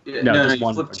 Yeah, No, no, just you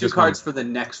one- flip 2 just cards one. for the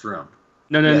next room.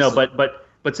 No, Yes.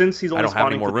 but since he's only don't have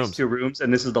any spawning more for these rooms. 2 rooms,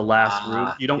 and this is the last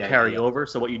room, you don't yeah, carry yeah. over.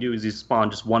 So what you do is you spawn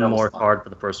just one Double more spawn. card for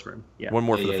the first room. Yeah. One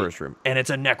more for Yeah, the yeah, first room. And it's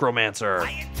a Necromancer.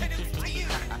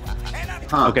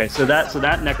 Huh. Okay, so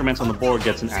that Necromancer on the board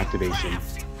gets an activation.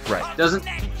 Right.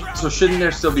 So shouldn't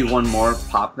there still be one more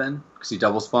pop then? Because he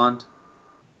double spawned?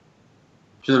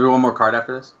 Should there be one more card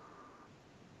after this?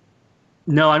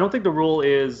 No, I don't think the rule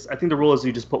is. I think the rule is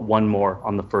you just put one more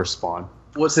on the first spawn.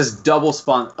 Well, it says double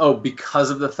spawn. Oh, because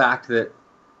of the fact that...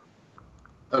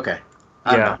 Okay.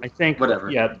 I don't know. I think. Whatever.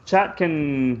 Yeah, chat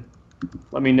can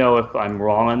let me know if I'm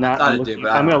wrong on that. thought I'm it did, but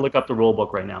I going don't to know. look up the rule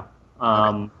book right now.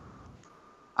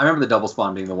 I remember the double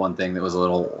spawn being the one thing that was a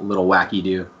little wacky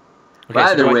do. Okay, But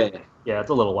so either do I- way, Yeah, it's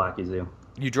a little wacky, Zoo.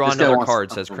 You draw This guy another wants card,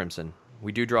 to- says Crimson.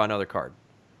 We do draw another card.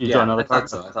 You draw another I card.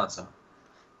 thought so.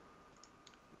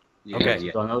 Okay.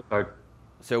 Yeah. Draw another card.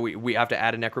 So we have to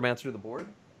add a Necromancer to the board?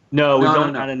 No, we No,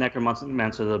 don't no. add a Necromancer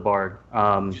to the bard.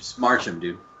 Just march him,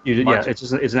 dude. Yeah, March him.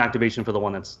 it's an activation for the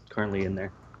one that's currently in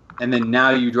there. And then now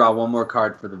you draw one more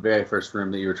card for the very first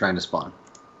room that you were trying to spawn,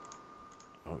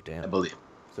 Oh, I damn. believe.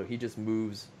 So he just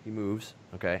moves. He moves.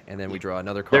 Okay, and then we draw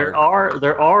another card.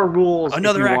 There are rules. if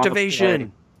Another you want to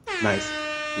activation! play- Nice.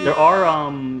 Yeah. There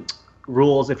are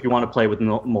rules if you want to play with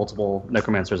multiple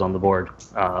Necromancers on the board,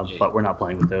 but we're not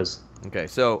playing with those. Okay,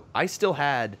 so I still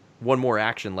had one more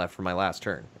action left for my last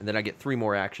turn, and then I get 3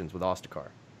 more actions with Ostacar.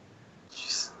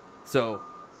 Jeez. So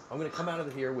I'm gonna come out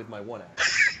of here with my 1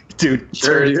 action. Dude,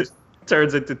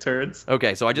 turns into turns.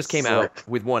 Okay, so I just came out Slick.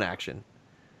 with 1 action.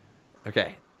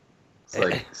 Okay. It's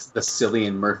like the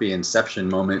Cillian Murphy Inception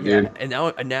moment, dude. And now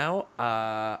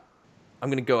I'm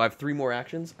gonna go. I have 3 more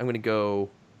actions. I'm gonna go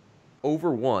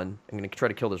over 1. I'm gonna try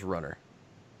to kill this runner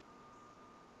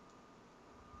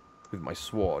with my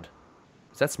sword.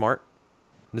 Is that smart?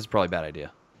 This is probably a bad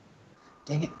idea.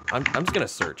 Dang it. I'm just gonna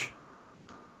search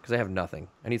because I have nothing.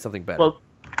 I need something better. Well,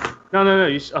 no.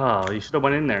 You should have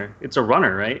went in there. It's a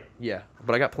runner, right? Yeah,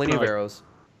 but I got plenty of arrows,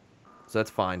 so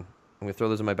that's fine. I'm gonna throw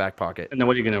those in my back pocket. And then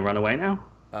what, are you going to run away now?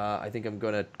 I think I'm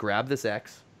gonna grab this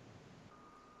X.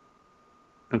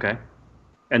 Okay.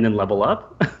 And then level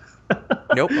up?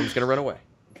 Nope, I'm just gonna run away.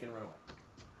 Okay.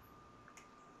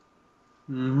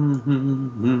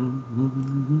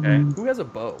 Who has a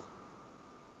bow?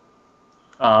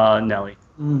 Nelly.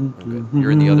 Okay.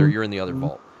 You're in the other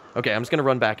vault. Okay, I'm just gonna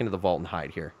run back into the vault and hide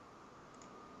here.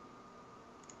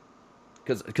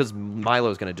 Because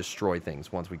Milo's gonna destroy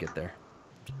things once we get there.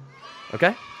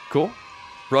 Okay, cool.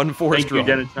 Run, Forrest, Thank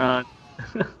you, run.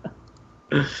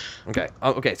 Denatron. Okay.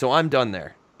 Okay, so I'm done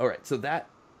there. All right, so that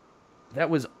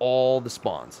was all the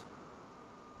spawns,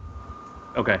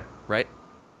 Okay. right?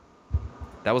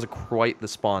 That was quite the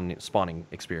spawning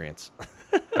experience.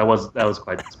 That was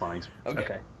quite the spawning.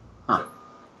 Okay. Huh.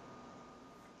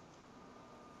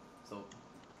 So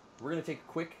we're gonna take a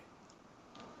quick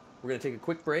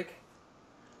break.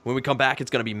 When we come back,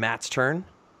 it's gonna be Matt's turn.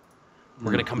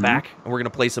 We're gonna come back and we're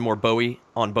gonna play some more Bowie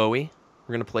on Bowie.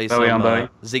 We're gonna play Bowie some on Bowie.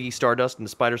 Ziggy Stardust and the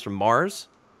Spiders from Mars.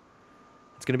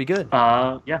 It's gonna be good.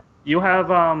 Yeah. You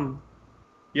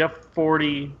have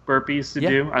 40 burpees to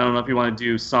do. I don't know if you want to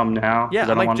do some now. Yeah, 'cause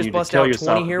I don't might want just you to bust kill out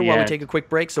yourself 20 here at the while we end. take a quick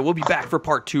break. So we'll be back for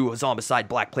part 2 of Zombicide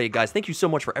Black Plague, guys. Thank you so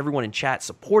much for everyone in chat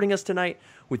supporting us tonight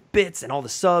with bits and all the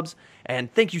subs.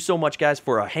 And thank you so much, guys,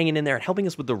 for hanging in there and helping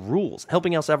us with the rules,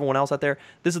 helping us, everyone else out there.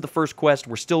 This is the first quest.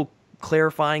 We're still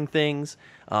clarifying things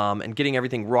and getting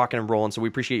everything rocking and rolling. So we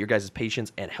appreciate your guys'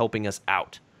 patience and helping us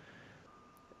out.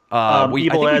 I think we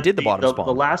did the bottom spawn.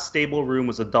 The last stable room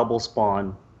was a double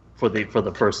spawn for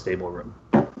the first stable room.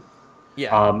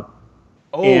 Yeah.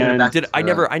 And I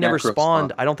never Necro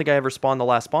spawned. spawn. I don't think I ever spawned the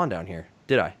last spawn down here.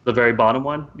 Did I? The very bottom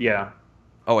one? Yeah.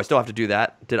 Oh, I still have to do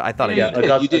that. I thought I Yeah,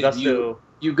 did. You did. Augusto.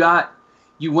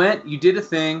 You did a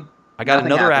thing. I got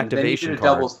nothing another happened, activation then you did a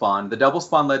card. double spawn. The double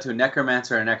spawn led to a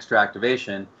Necromancer and an extra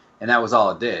activation, and that was all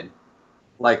it did.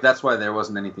 Like, that's why there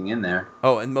wasn't anything in there.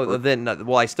 Oh, and then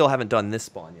I still haven't done this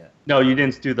spawn yet. No, you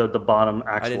didn't do the bottom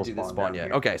actual spawn. I didn't do this spawn down yet.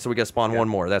 here. Okay, so we got to spawn one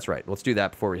more. That's right. Let's do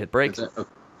that before we hit break.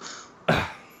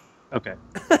 Okay.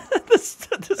 This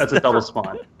That's a double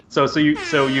spawn. So you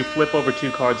flip over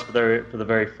 2 cards for the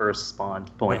very first spawn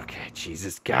point. Okay,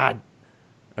 Jesus God.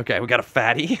 Okay, we got a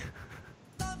fatty.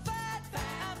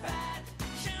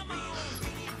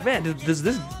 Man, does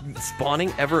this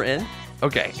spawning ever end?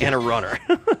 Okay, and a runner.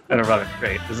 And a runner.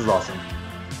 Great. This is awesome.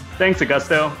 Thanks,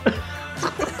 Augusto.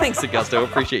 Thanks, Augusto.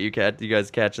 Appreciate you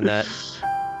guys catching that.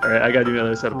 All right, I got to do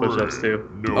another set of push-ups too.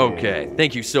 Okay,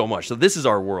 thank you so much. So this is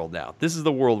our world now. This is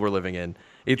the world we're living in.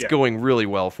 It's going really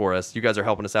well for us. You guys are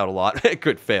helping us out a lot.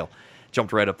 Good fail.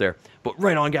 Jumped right up there. But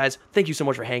right on, guys. Thank you so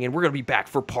much for hanging. We're going to be back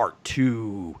for part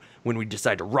 2 when we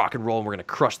decide to rock and roll, and we're going to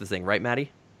crush this thing. Right,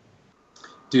 Maddie?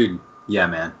 Dude, yeah,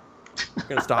 man.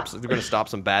 We're going to stop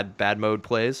some bad mode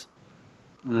plays.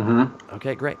 Mm-hmm.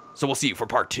 Okay, great. So we'll see you for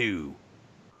part 2.